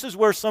 and this is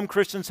where some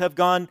Christians have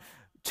gone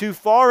too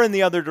far in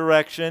the other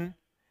direction,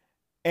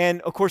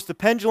 and of course the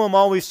pendulum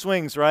always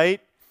swings,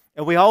 right?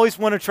 And we always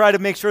want to try to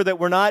make sure that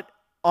we're not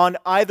on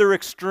either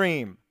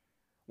extreme,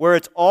 where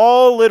it's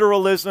all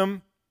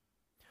literalism,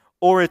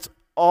 or it's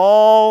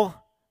all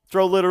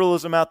throw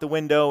literalism out the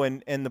window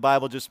and the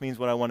Bible just means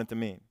what I want it to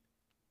mean.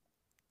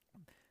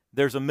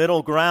 There's a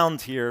middle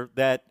ground here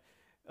that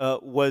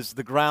was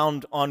the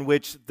ground on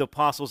which the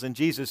apostles and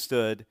Jesus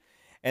stood,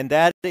 and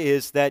that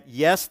is that,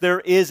 yes, there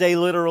is a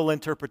literal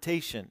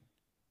interpretation.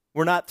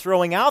 We're not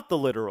throwing out the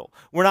literal.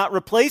 We're not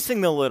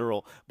replacing the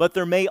literal, but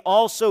there may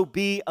also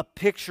be a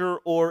picture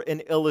or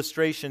an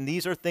illustration.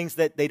 These are things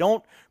that they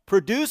don't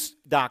produce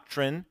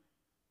doctrine.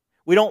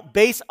 We don't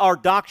base our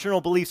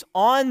doctrinal beliefs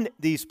on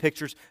these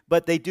pictures,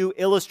 but they do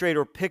illustrate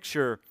or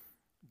picture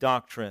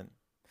doctrine.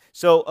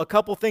 So a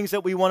couple things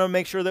that we want to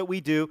make sure that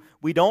we do.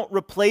 We don't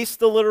replace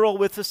the literal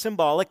with the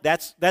symbolic.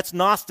 That's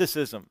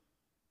Gnosticism.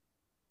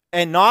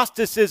 And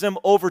Gnosticism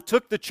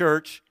overtook the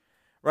church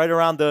right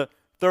around the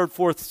 3rd,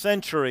 4th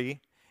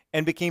century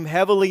and became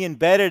heavily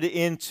embedded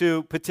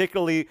into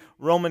particularly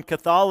Roman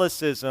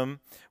Catholicism,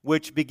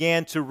 which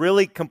began to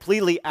really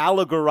completely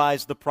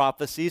allegorize the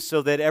prophecies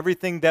so that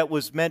everything that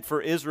was meant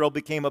for Israel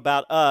became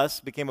about us,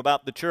 became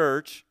about the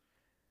church.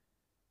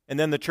 And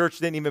then the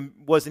church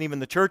wasn't even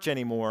the church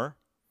anymore.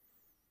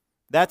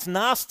 That's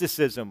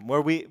Gnosticism,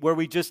 where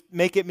we just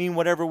make it mean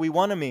whatever we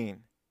want to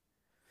mean.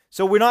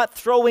 So we're not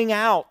throwing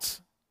out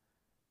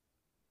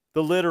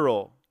the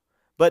literal,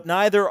 but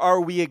neither are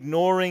we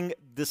ignoring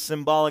the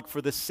symbolic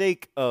for the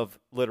sake of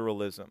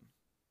literalism.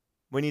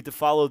 We need to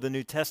follow the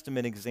New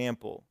Testament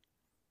example.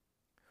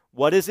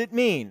 What does it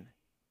mean?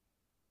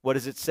 What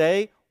does it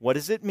say? What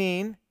does it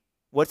mean?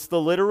 What's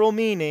the literal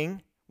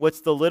meaning?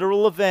 What's the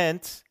literal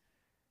event?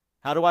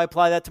 How do I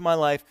apply that to my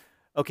life?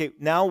 Okay,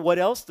 now what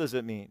else does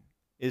it mean?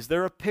 Is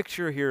there a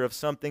picture here of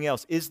something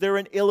else? Is there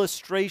an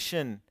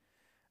illustration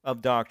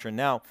of doctrine?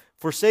 Now,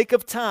 for sake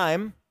of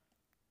time,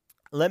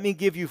 let me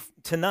give you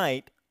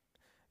tonight,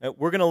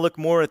 we're going to look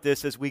more at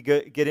this as we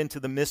get into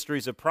the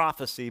mysteries of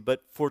prophecy,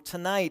 but for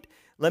tonight,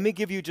 let me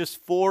give you just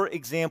 4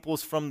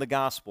 examples from the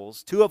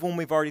Gospels. 2 of them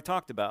we've already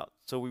talked about,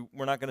 so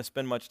we're not going to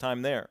spend much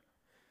time there.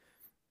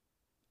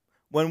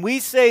 When we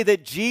say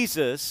that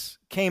Jesus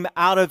came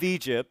out of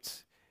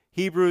Egypt,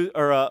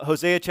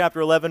 Hosea chapter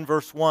 11,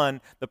 verse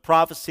 1, the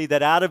prophecy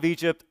that out of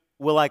Egypt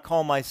will I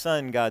call my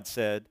son, God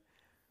said.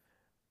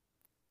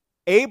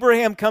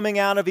 Abraham coming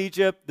out of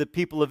Egypt, the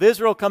people of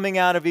Israel coming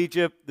out of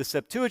Egypt, the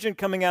Septuagint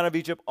coming out of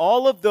Egypt,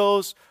 all of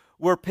those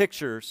were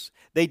pictures.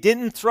 They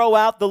didn't throw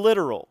out the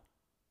literal.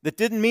 That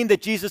didn't mean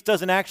that Jesus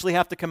doesn't actually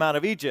have to come out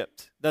of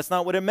Egypt. That's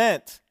not what it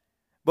meant.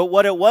 But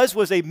what it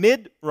was a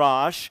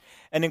midrash,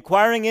 an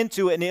inquiring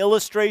into, an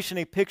illustration,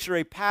 a picture,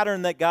 a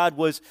pattern that God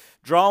was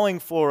drawing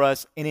for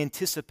us in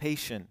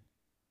anticipation.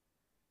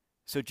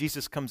 So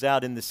Jesus comes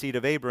out in the seed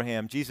of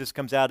Abraham. Jesus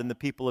comes out in the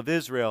people of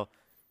Israel.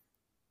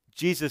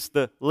 Jesus,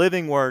 the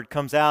living word,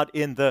 comes out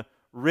in the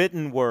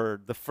written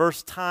word, the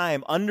first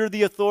time under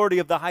the authority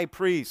of the high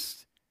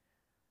priest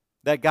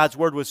that God's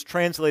word was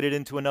translated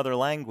into another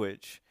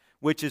language,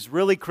 which is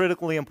really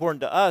critically important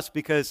to us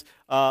because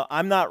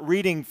I'm not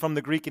reading from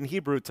the Greek and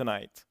Hebrew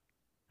tonight,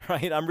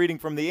 right? I'm reading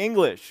from the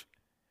English.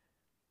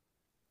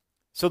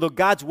 So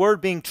God's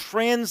word being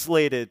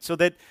translated so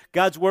that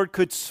God's word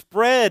could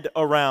spread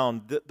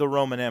around the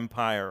Roman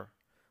Empire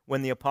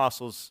when the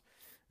apostles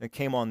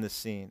came on the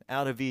scene.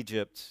 Out of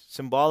Egypt,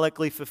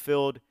 symbolically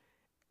fulfilled,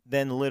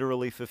 then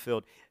literally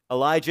fulfilled.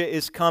 Elijah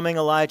is coming,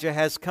 Elijah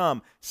has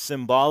come.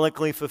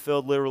 Symbolically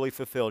fulfilled, literally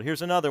fulfilled.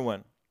 Here's another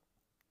one.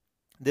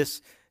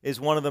 This is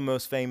one of the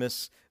most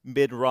famous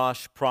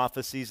midrash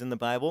prophecies in the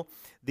Bible,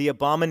 the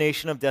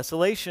abomination of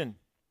desolation.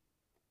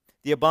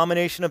 The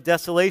abomination of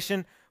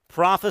desolation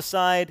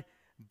prophesied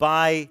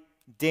by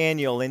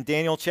Daniel in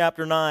Daniel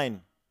chapter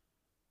 9.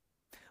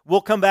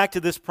 We'll come back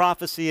to this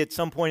prophecy at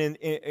some point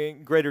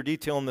in greater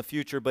detail in the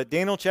future, but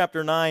Daniel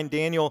chapter 9,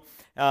 Daniel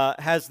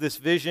has this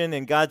vision,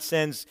 and God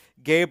sends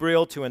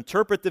Gabriel to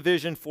interpret the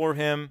vision for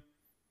him.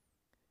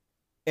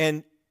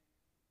 And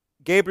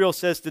Gabriel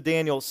says to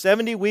Daniel,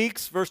 70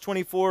 weeks, verse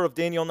 24 of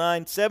Daniel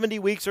 9, 70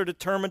 weeks are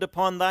determined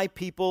upon thy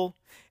people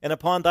and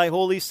upon thy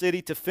holy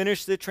city to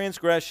finish the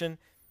transgression,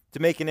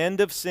 to make an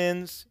end of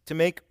sins, to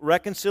make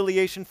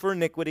reconciliation for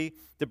iniquity,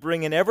 to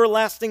bring an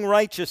everlasting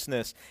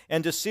righteousness,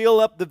 and to seal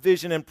up the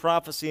vision and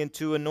prophecy, and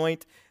to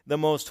anoint the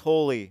most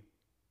holy.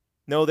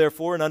 Know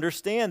therefore and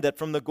understand that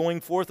from the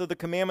going forth of the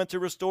commandment to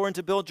restore and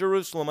to build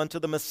Jerusalem unto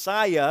the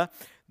Messiah,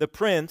 the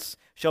Prince,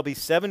 shall be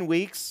 7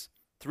 weeks,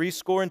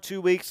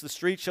 62 weeks, the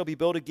street shall be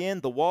built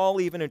again, the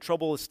wall even in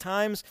troublous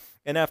times,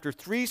 and after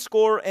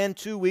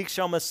 62 weeks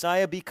shall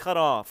Messiah be cut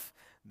off.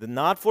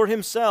 Not for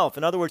himself.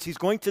 In other words, he's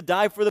going to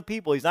die for the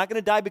people. He's not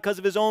going to die because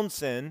of his own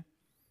sin.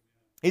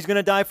 He's going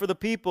to die for the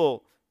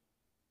people.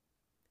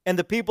 And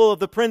the people of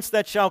the prince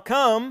that shall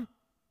come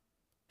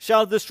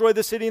shall destroy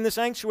the city and the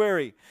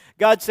sanctuary.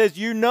 God says,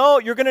 you're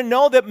going to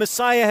know that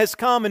Messiah has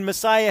come and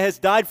Messiah has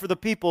died for the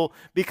people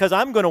because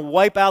I'm going to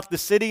wipe out the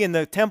city and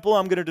the temple.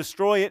 I'm going to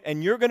destroy it.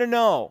 And you're going to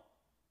know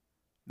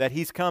that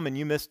he's come and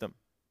you missed him.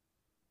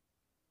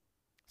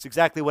 It's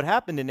exactly what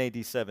happened in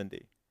AD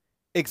 70.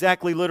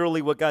 Exactly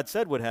literally what God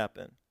said would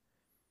happen.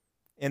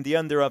 And the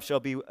end thereof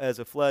shall be as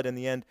a flood, and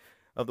the end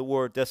of the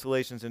war,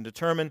 desolations and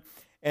determined.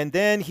 And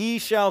then he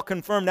shall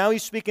confirm. Now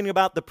he's speaking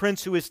about the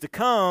prince who is to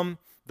come,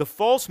 the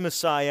false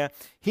Messiah.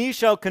 He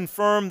shall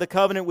confirm the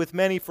covenant with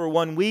many for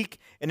 1 week,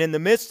 and in the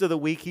midst of the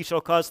week he shall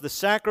cause the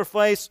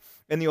sacrifice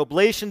and the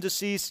oblation to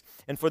cease,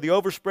 and for the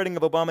overspreading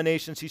of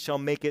abominations he shall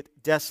make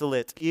it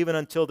desolate, even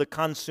until the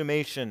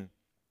consummation.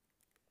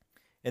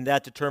 And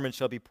that determined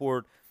shall be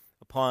poured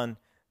upon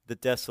the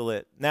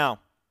desolate. Now,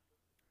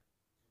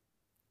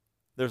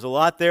 there's a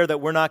lot there that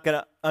we're not going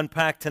to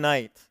unpack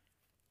tonight.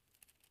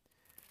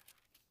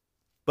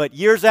 But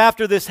years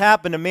after this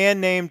happened, a man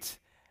named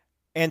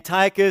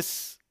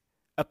Antiochus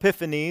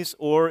Epiphanes,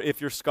 or if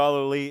you're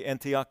scholarly,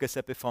 Antiochus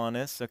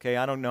Epiphanes. Okay,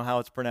 I don't know how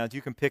it's pronounced.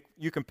 You can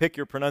pick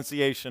your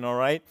pronunciation, all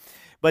right?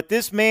 But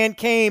this man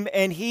came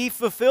and he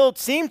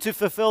seemed to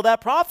fulfill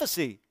that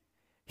prophecy.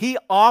 He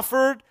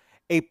offered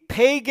a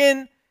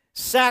pagan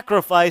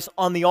sacrifice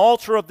on the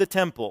altar of the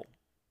temple.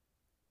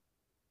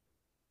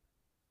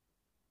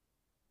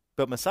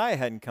 But Messiah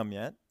hadn't come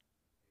yet.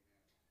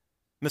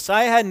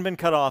 Messiah hadn't been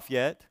cut off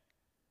yet.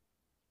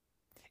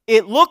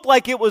 It looked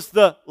like it was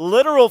the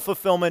literal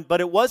fulfillment, but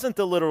it wasn't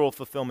the literal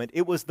fulfillment.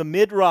 It was the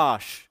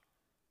midrash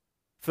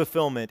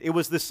fulfillment. It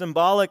was the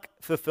symbolic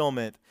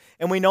fulfillment.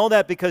 And we know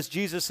that because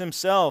Jesus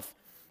himself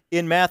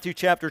in Matthew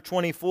chapter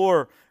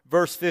 24,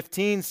 verse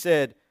 15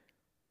 said,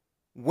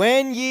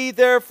 When ye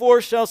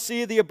therefore shall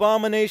see the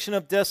abomination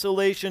of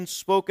desolation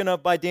spoken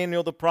of by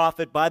Daniel the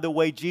prophet, by the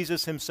way,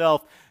 Jesus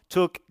himself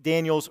took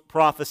Daniel's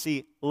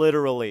prophecy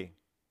literally.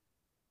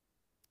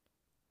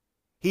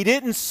 He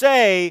didn't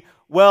say,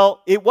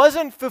 well, it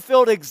wasn't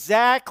fulfilled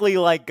exactly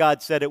like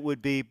God said it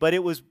would be, but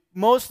it was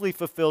mostly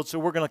fulfilled, so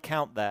we're going to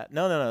count that.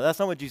 No, that's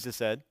not what Jesus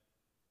said.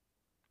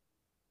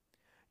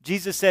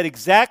 Jesus said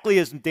exactly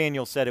as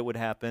Daniel said it would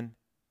happen.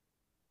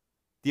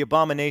 The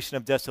abomination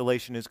of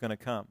desolation is going to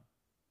come.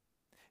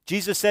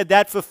 Jesus said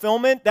that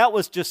fulfillment, that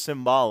was just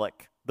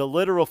symbolic. The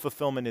literal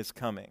fulfillment is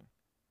coming.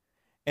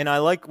 And I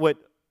like what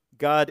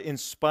God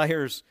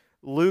inspires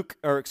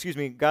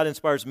God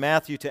inspires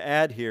Matthew to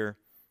add here.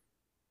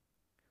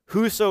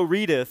 Whoso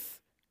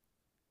readeth,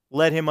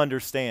 let him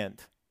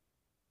understand.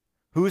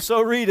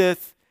 Whoso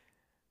readeth,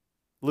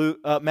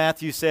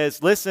 Matthew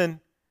says,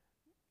 listen,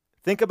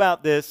 think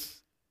about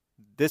this.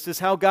 This is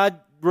how God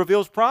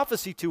reveals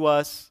prophecy to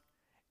us.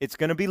 It's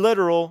going to be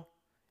literal.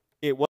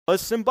 It was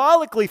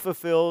symbolically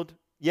fulfilled,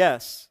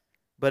 yes,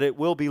 but it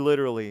will be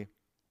literally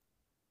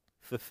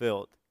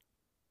fulfilled.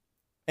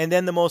 And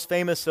then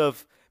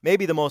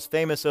maybe the most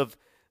famous of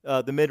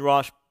the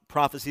Midrash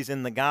prophecies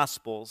in the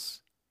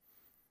Gospels,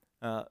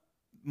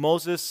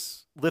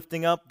 Moses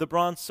lifting up the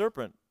bronze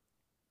serpent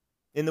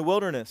in the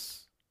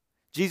wilderness.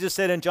 Jesus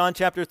said in John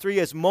chapter 3,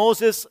 as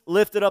Moses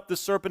lifted up the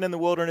serpent in the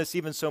wilderness,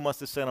 even so must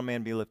the Son of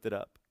Man be lifted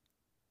up.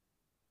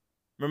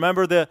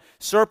 Remember, the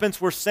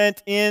serpents were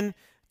sent in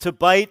to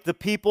bite the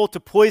people, to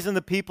poison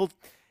the people,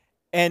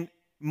 and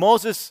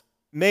Moses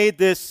made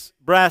this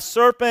brass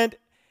serpent,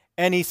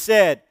 and he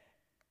said,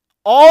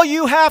 all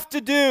you have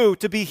to do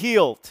to be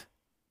healed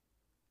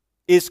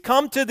is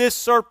come to this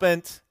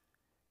serpent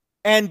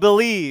and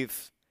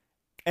believe,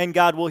 and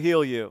God will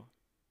heal you.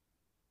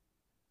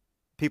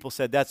 People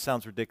said, that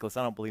sounds ridiculous.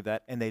 I don't believe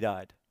that. And they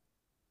died.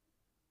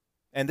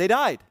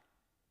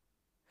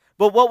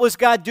 But what was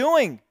God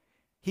doing?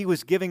 He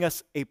was giving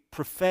us a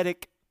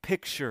prophetic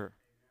picture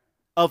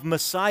of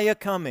Messiah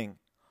coming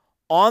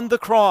on the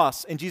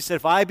cross. And Jesus said,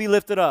 if I be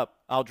lifted up,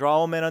 I'll draw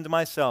all men unto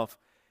myself.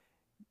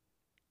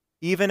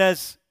 Even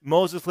as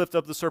Moses lifted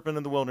up the serpent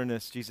in the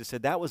wilderness, Jesus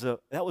said, that was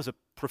a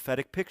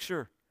prophetic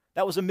picture.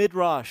 That was a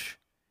midrash.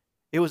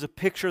 It was a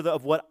picture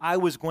of what I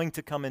was going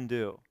to come and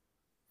do.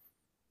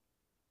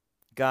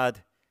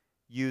 God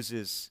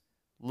uses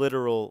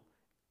literal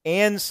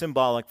and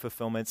symbolic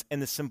fulfillments,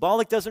 and the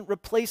symbolic doesn't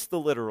replace the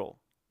literal.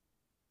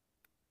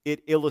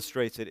 It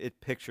illustrates it.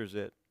 It pictures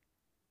it.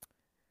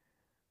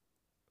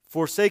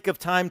 For sake of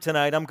time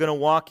tonight, I'm going to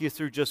walk you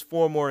through just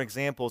 4 more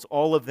examples,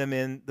 all of them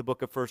in the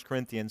book of 1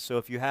 Corinthians. So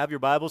if you have your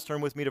Bibles, turn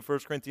with me to 1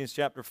 Corinthians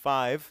chapter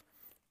 5.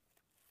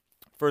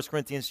 1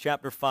 Corinthians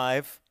chapter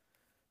 5.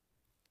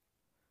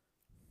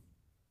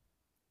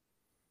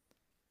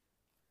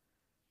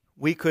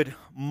 We could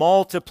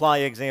multiply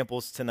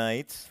examples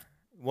tonight.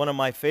 One of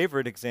my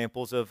favorite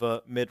examples of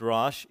a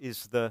midrash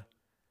is the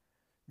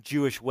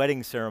Jewish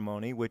wedding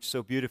ceremony, which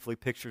so beautifully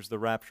pictures the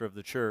rapture of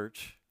the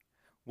church.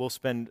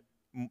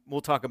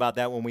 We'll talk about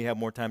that when we have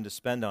more time to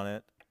spend on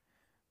it.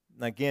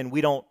 Again, we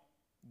don't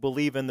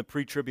believe in the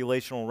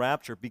pre-tribulational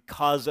rapture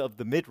because of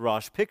the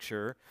midrash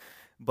picture,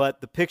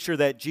 but the picture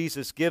that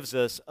Jesus gives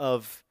us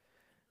of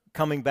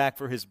coming back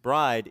for his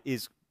bride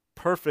is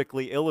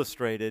perfectly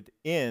illustrated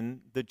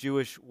in the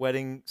Jewish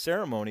wedding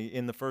ceremony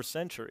in the first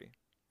century.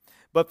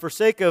 But for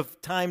sake of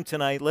time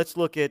tonight, let's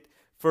look at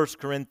 1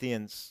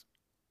 Corinthians.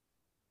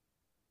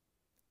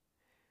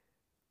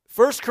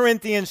 1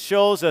 Corinthians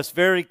shows us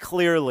very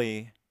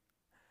clearly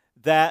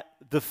that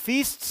the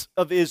feasts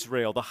of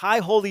Israel, the high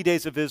holy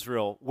days of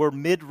Israel, were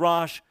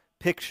midrash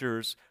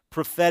pictures,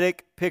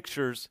 prophetic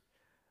pictures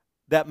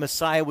that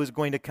Messiah was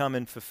going to come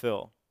and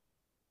fulfill.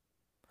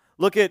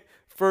 Look at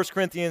 1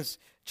 Corinthians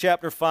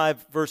chapter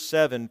 5, verse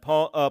 7.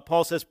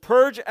 Paul says,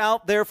 purge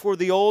out therefore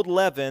the old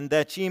leaven,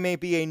 that ye may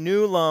be a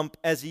new lump,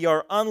 as ye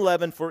are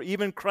unleavened, for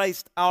even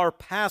Christ our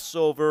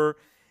Passover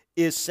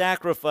is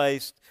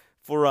sacrificed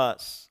for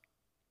us.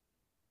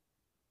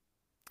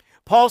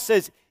 Paul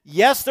says,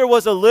 yes, there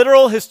was a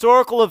literal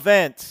historical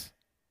event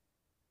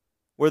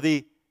where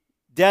the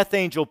death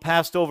angel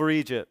passed over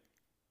Egypt.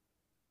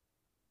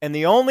 And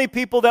the only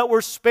people that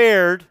were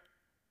spared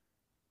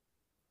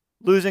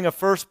losing a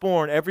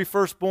firstborn, every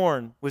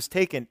firstborn was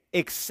taken,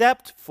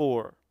 except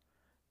for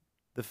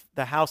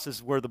the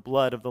houses where the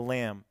blood of the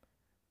lamb,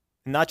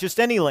 not just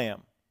any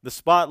lamb, the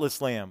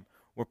spotless lamb,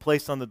 were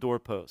placed on the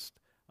doorpost,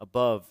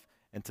 above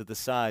and to the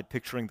side,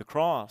 picturing the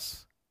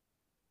cross.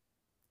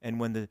 And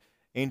when the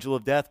angel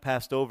of death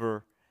passed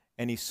over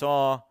and he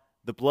saw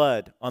the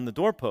blood on the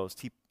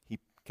doorpost, he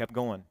kept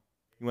going.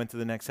 He went to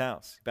the next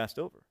house. He passed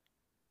over.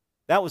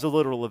 That was a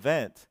literal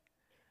event.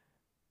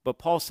 But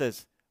Paul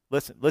says,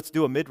 listen, let's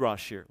do a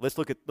midrash here. Let's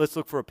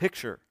look for a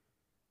picture.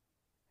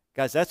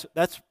 Guys,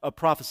 that's a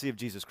prophecy of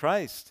Jesus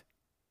Christ,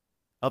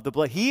 of the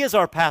blood. He is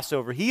our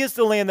Passover. He is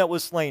the lamb that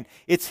was slain.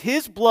 It's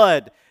his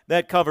blood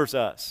that covers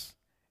us.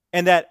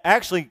 And that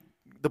actually,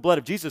 the blood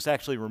of Jesus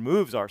actually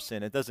removes our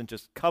sin. It doesn't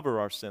just cover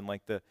our sin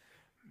like the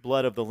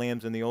blood of the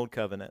lambs in the old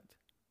covenant.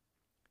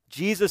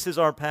 Jesus is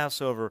our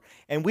Passover.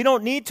 And we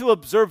don't need to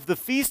observe the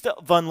Feast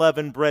of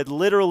Unleavened Bread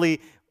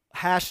literally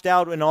hashed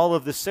out in all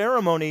of the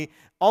ceremony.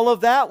 All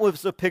of that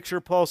was a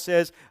picture, Paul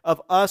says,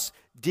 of us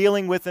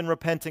dealing with and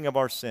repenting of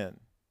our sin.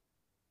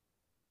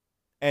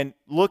 And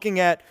looking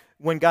at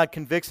when God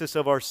convicts us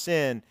of our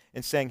sin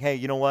and saying, hey,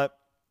 you know what?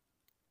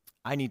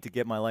 I need to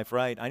get my life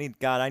right. I need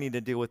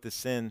to deal with this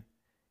sin.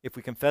 If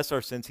we confess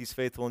our sins, He's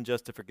faithful and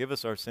just to forgive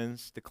us our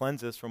sins, to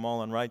cleanse us from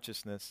all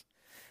unrighteousness.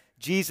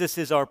 Jesus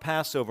is our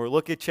Passover.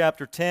 Look at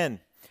chapter 10,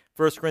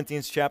 1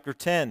 Corinthians chapter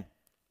 10.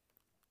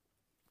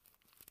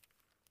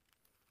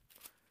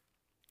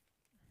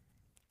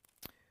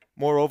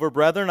 Moreover,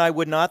 brethren, I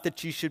would not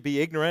that ye should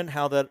be ignorant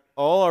how that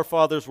all our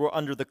fathers were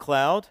under the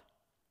cloud,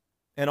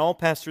 and all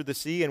passed through the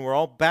sea, and were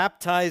all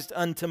baptized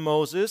unto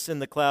Moses in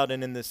the cloud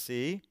and in the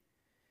sea,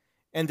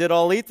 and did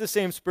all eat the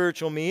same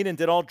spiritual meat, and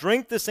did all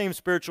drink the same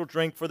spiritual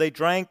drink, for they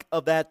drank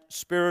of that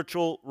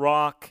spiritual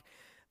rock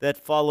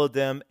that followed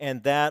them,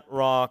 and that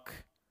rock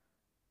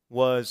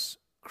was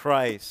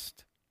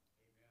Christ.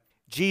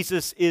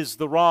 Jesus is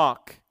the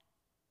rock.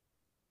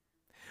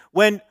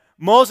 When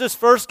Moses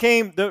first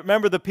came,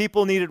 remember the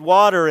people needed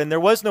water, and there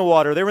was no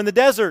water. They were in the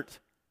desert,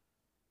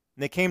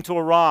 and they came to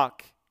a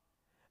rock.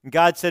 And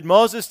God said,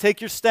 Moses,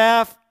 take your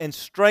staff and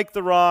strike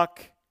the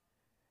rock,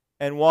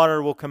 and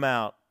water will come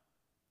out,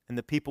 and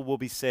the people will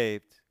be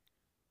saved.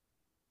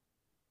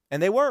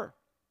 And they were.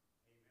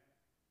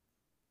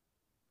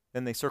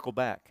 Then they circled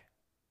back.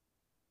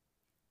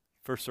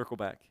 First circle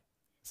back.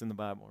 It's in the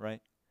Bible,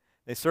 right?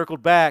 They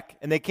circled back,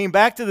 and they came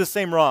back to the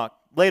same rock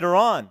later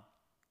on.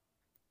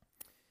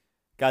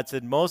 God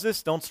said,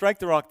 Moses, don't strike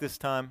the rock this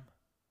time.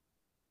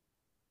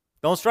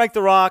 Don't strike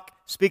the rock,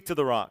 speak to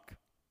the rock,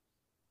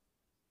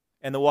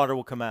 and the water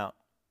will come out.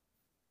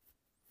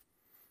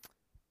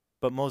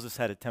 But Moses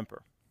had a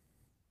temper.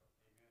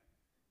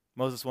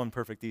 Moses wasn't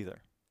perfect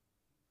either.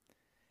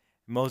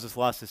 Moses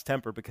lost his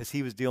temper because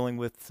he was dealing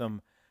with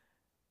some,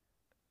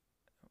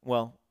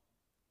 well,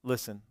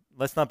 listen,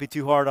 let's not be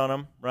too hard on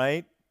him,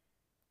 right?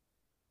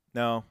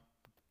 No,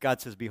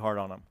 God says be hard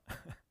on him.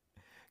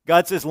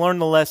 God says learn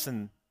the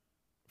lesson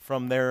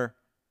from their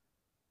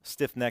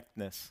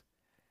stiff-neckedness.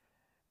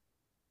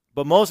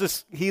 But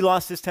Moses, he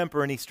lost his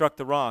temper and he struck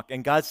the rock.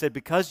 And God said,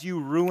 because you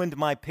ruined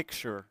my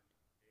picture.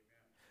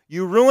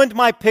 You ruined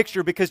my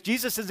picture, because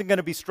Jesus isn't going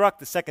to be struck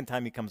the second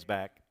time He comes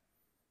back.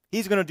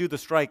 He's going to do the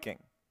striking.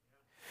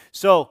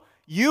 So,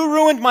 you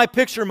ruined my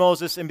picture,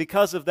 Moses, and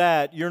because of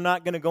that, you're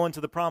not going to go into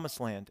the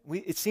promised land.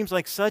 It seems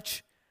like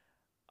such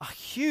a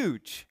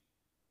huge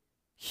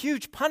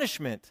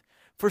punishment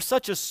for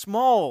such a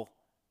small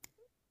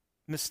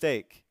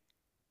mistake.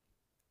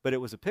 But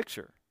it was a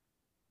picture.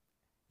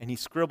 And he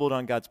scribbled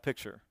on God's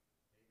picture,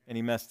 and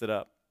he messed it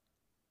up.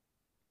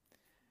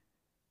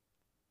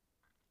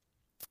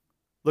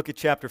 Look at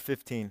chapter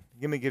 15.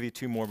 Let me give you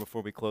two more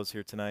before we close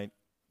here tonight.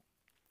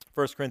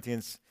 1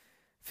 Corinthians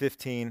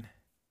 15.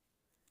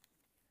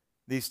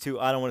 These two,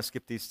 I don't want to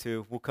skip these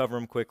two. We'll cover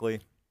them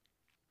quickly.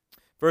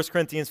 1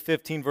 Corinthians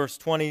 15, verse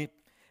 20.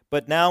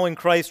 But now in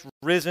Christ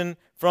risen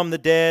from the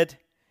dead,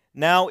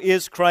 now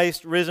is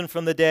Christ risen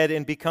from the dead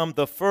and become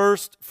the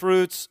first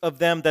fruits of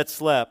them that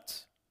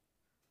slept.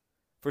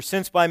 For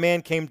since by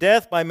man came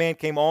death, by man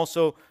came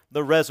also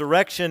the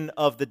resurrection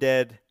of the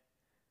dead.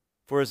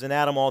 For as in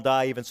Adam all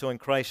die, even so in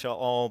Christ shall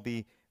all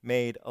be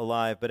made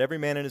alive. But every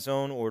man in his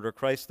own order,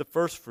 Christ the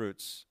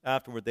firstfruits,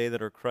 afterward they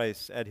that are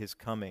Christ's at His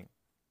coming.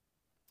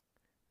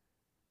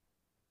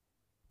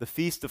 The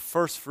feast of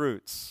first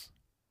fruits,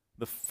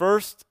 the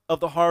first of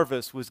the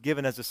harvest, was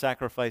given as a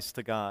sacrifice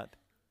to God.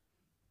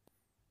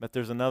 But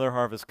there's another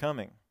harvest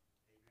coming.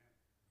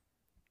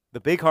 The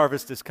big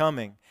harvest is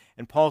coming.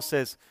 And Paul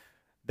says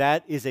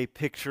that is a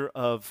picture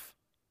of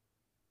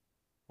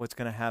what's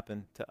going to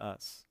happen to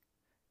us.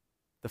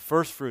 The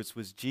first fruits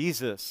was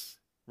Jesus'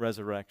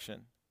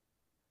 resurrection.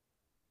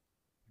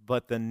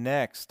 But the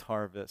next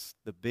harvest,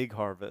 the big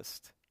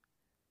harvest,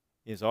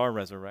 is our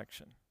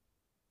resurrection.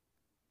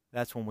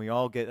 That's when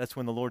that's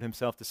when the Lord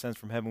Himself descends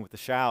from heaven with a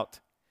shout.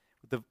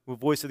 With the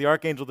voice of the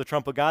archangel, the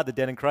trump of God, the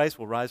dead in Christ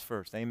will rise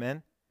first.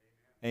 Amen?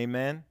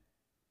 Amen.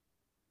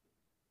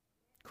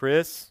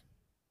 Chris,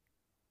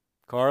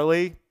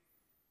 Carly,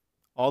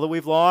 all that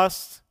we've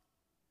lost,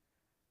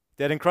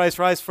 dead in Christ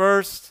rise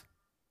first.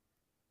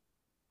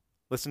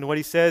 Listen to what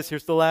he says.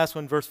 Here's the last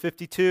one, verse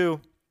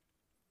 52.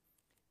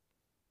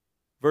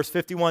 Verse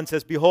 51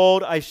 says,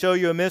 Behold, I show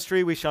you a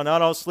mystery. We shall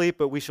not all sleep,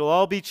 but we shall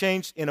all be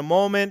changed in a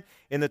moment,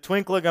 in the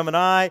twinkling of an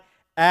eye,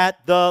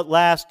 at the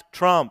last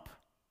trump.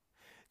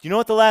 Do you know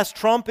what the last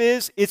trump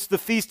is? It's the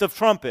Feast of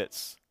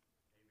Trumpets.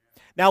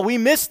 Now, we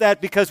miss that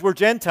because we're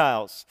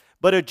Gentiles.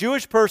 But a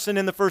Jewish person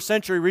in the first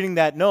century reading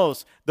that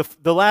knows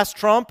the last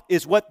trump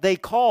is what they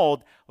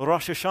called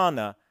Rosh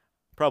Hashanah.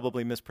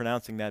 Probably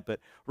mispronouncing that, but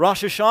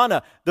Rosh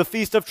Hashanah, the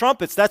Feast of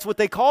Trumpets, that's what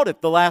they called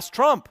it, the last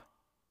trump.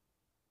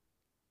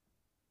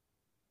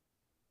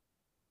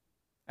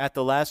 At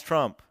the last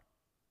trump,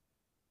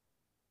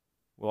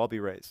 we'll all be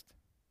raised.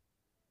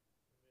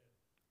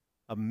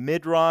 A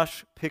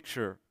midrash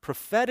picture,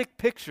 prophetic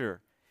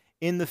picture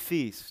in the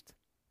feast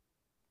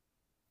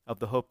of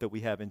the hope that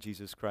we have in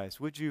Jesus Christ.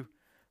 Would you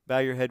bow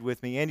your head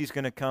with me? Andy's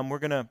going to come. We're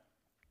going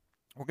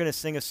to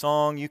sing a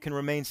song. You can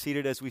remain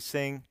seated as we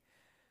sing.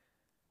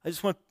 I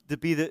just want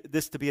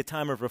this to be a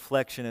time of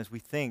reflection as we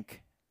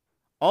think.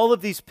 All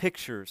of these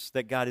pictures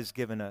that God has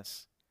given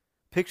us,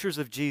 pictures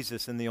of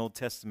Jesus in the Old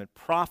Testament,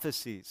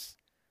 prophecies.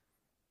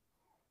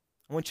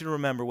 I want you to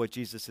remember what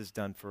Jesus has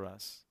done for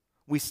us.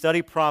 We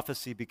study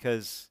prophecy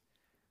because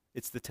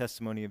it's the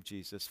testimony of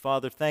Jesus.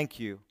 Father, thank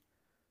you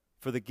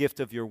for the gift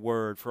of your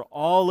word, for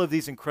all of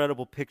these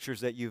incredible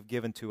pictures that you've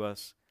given to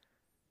us.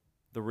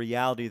 The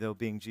reality, though,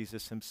 being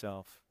Jesus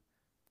himself.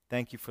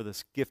 Thank you for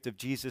this gift of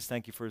Jesus.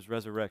 Thank you for his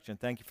resurrection.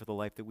 Thank you for the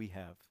life that we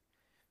have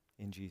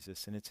in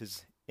Jesus. And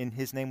it's in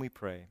his name we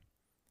pray.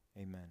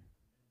 Amen.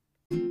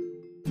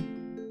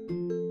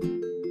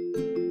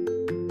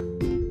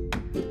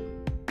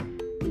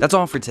 That's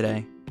all for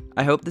today.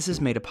 I hope this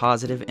has made a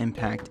positive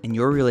impact in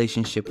your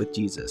relationship with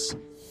Jesus.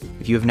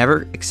 If you have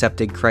never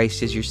accepted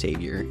Christ as your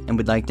Savior and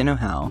would like to know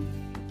how,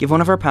 give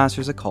one of our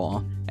pastors a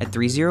call at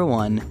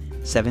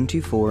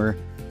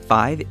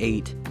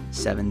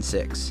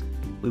 301-724-5876.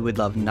 We would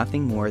love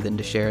nothing more than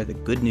to share the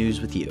good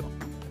news with you.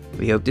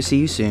 We hope to see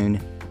you soon,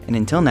 and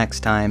until next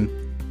time,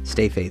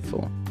 stay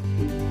faithful.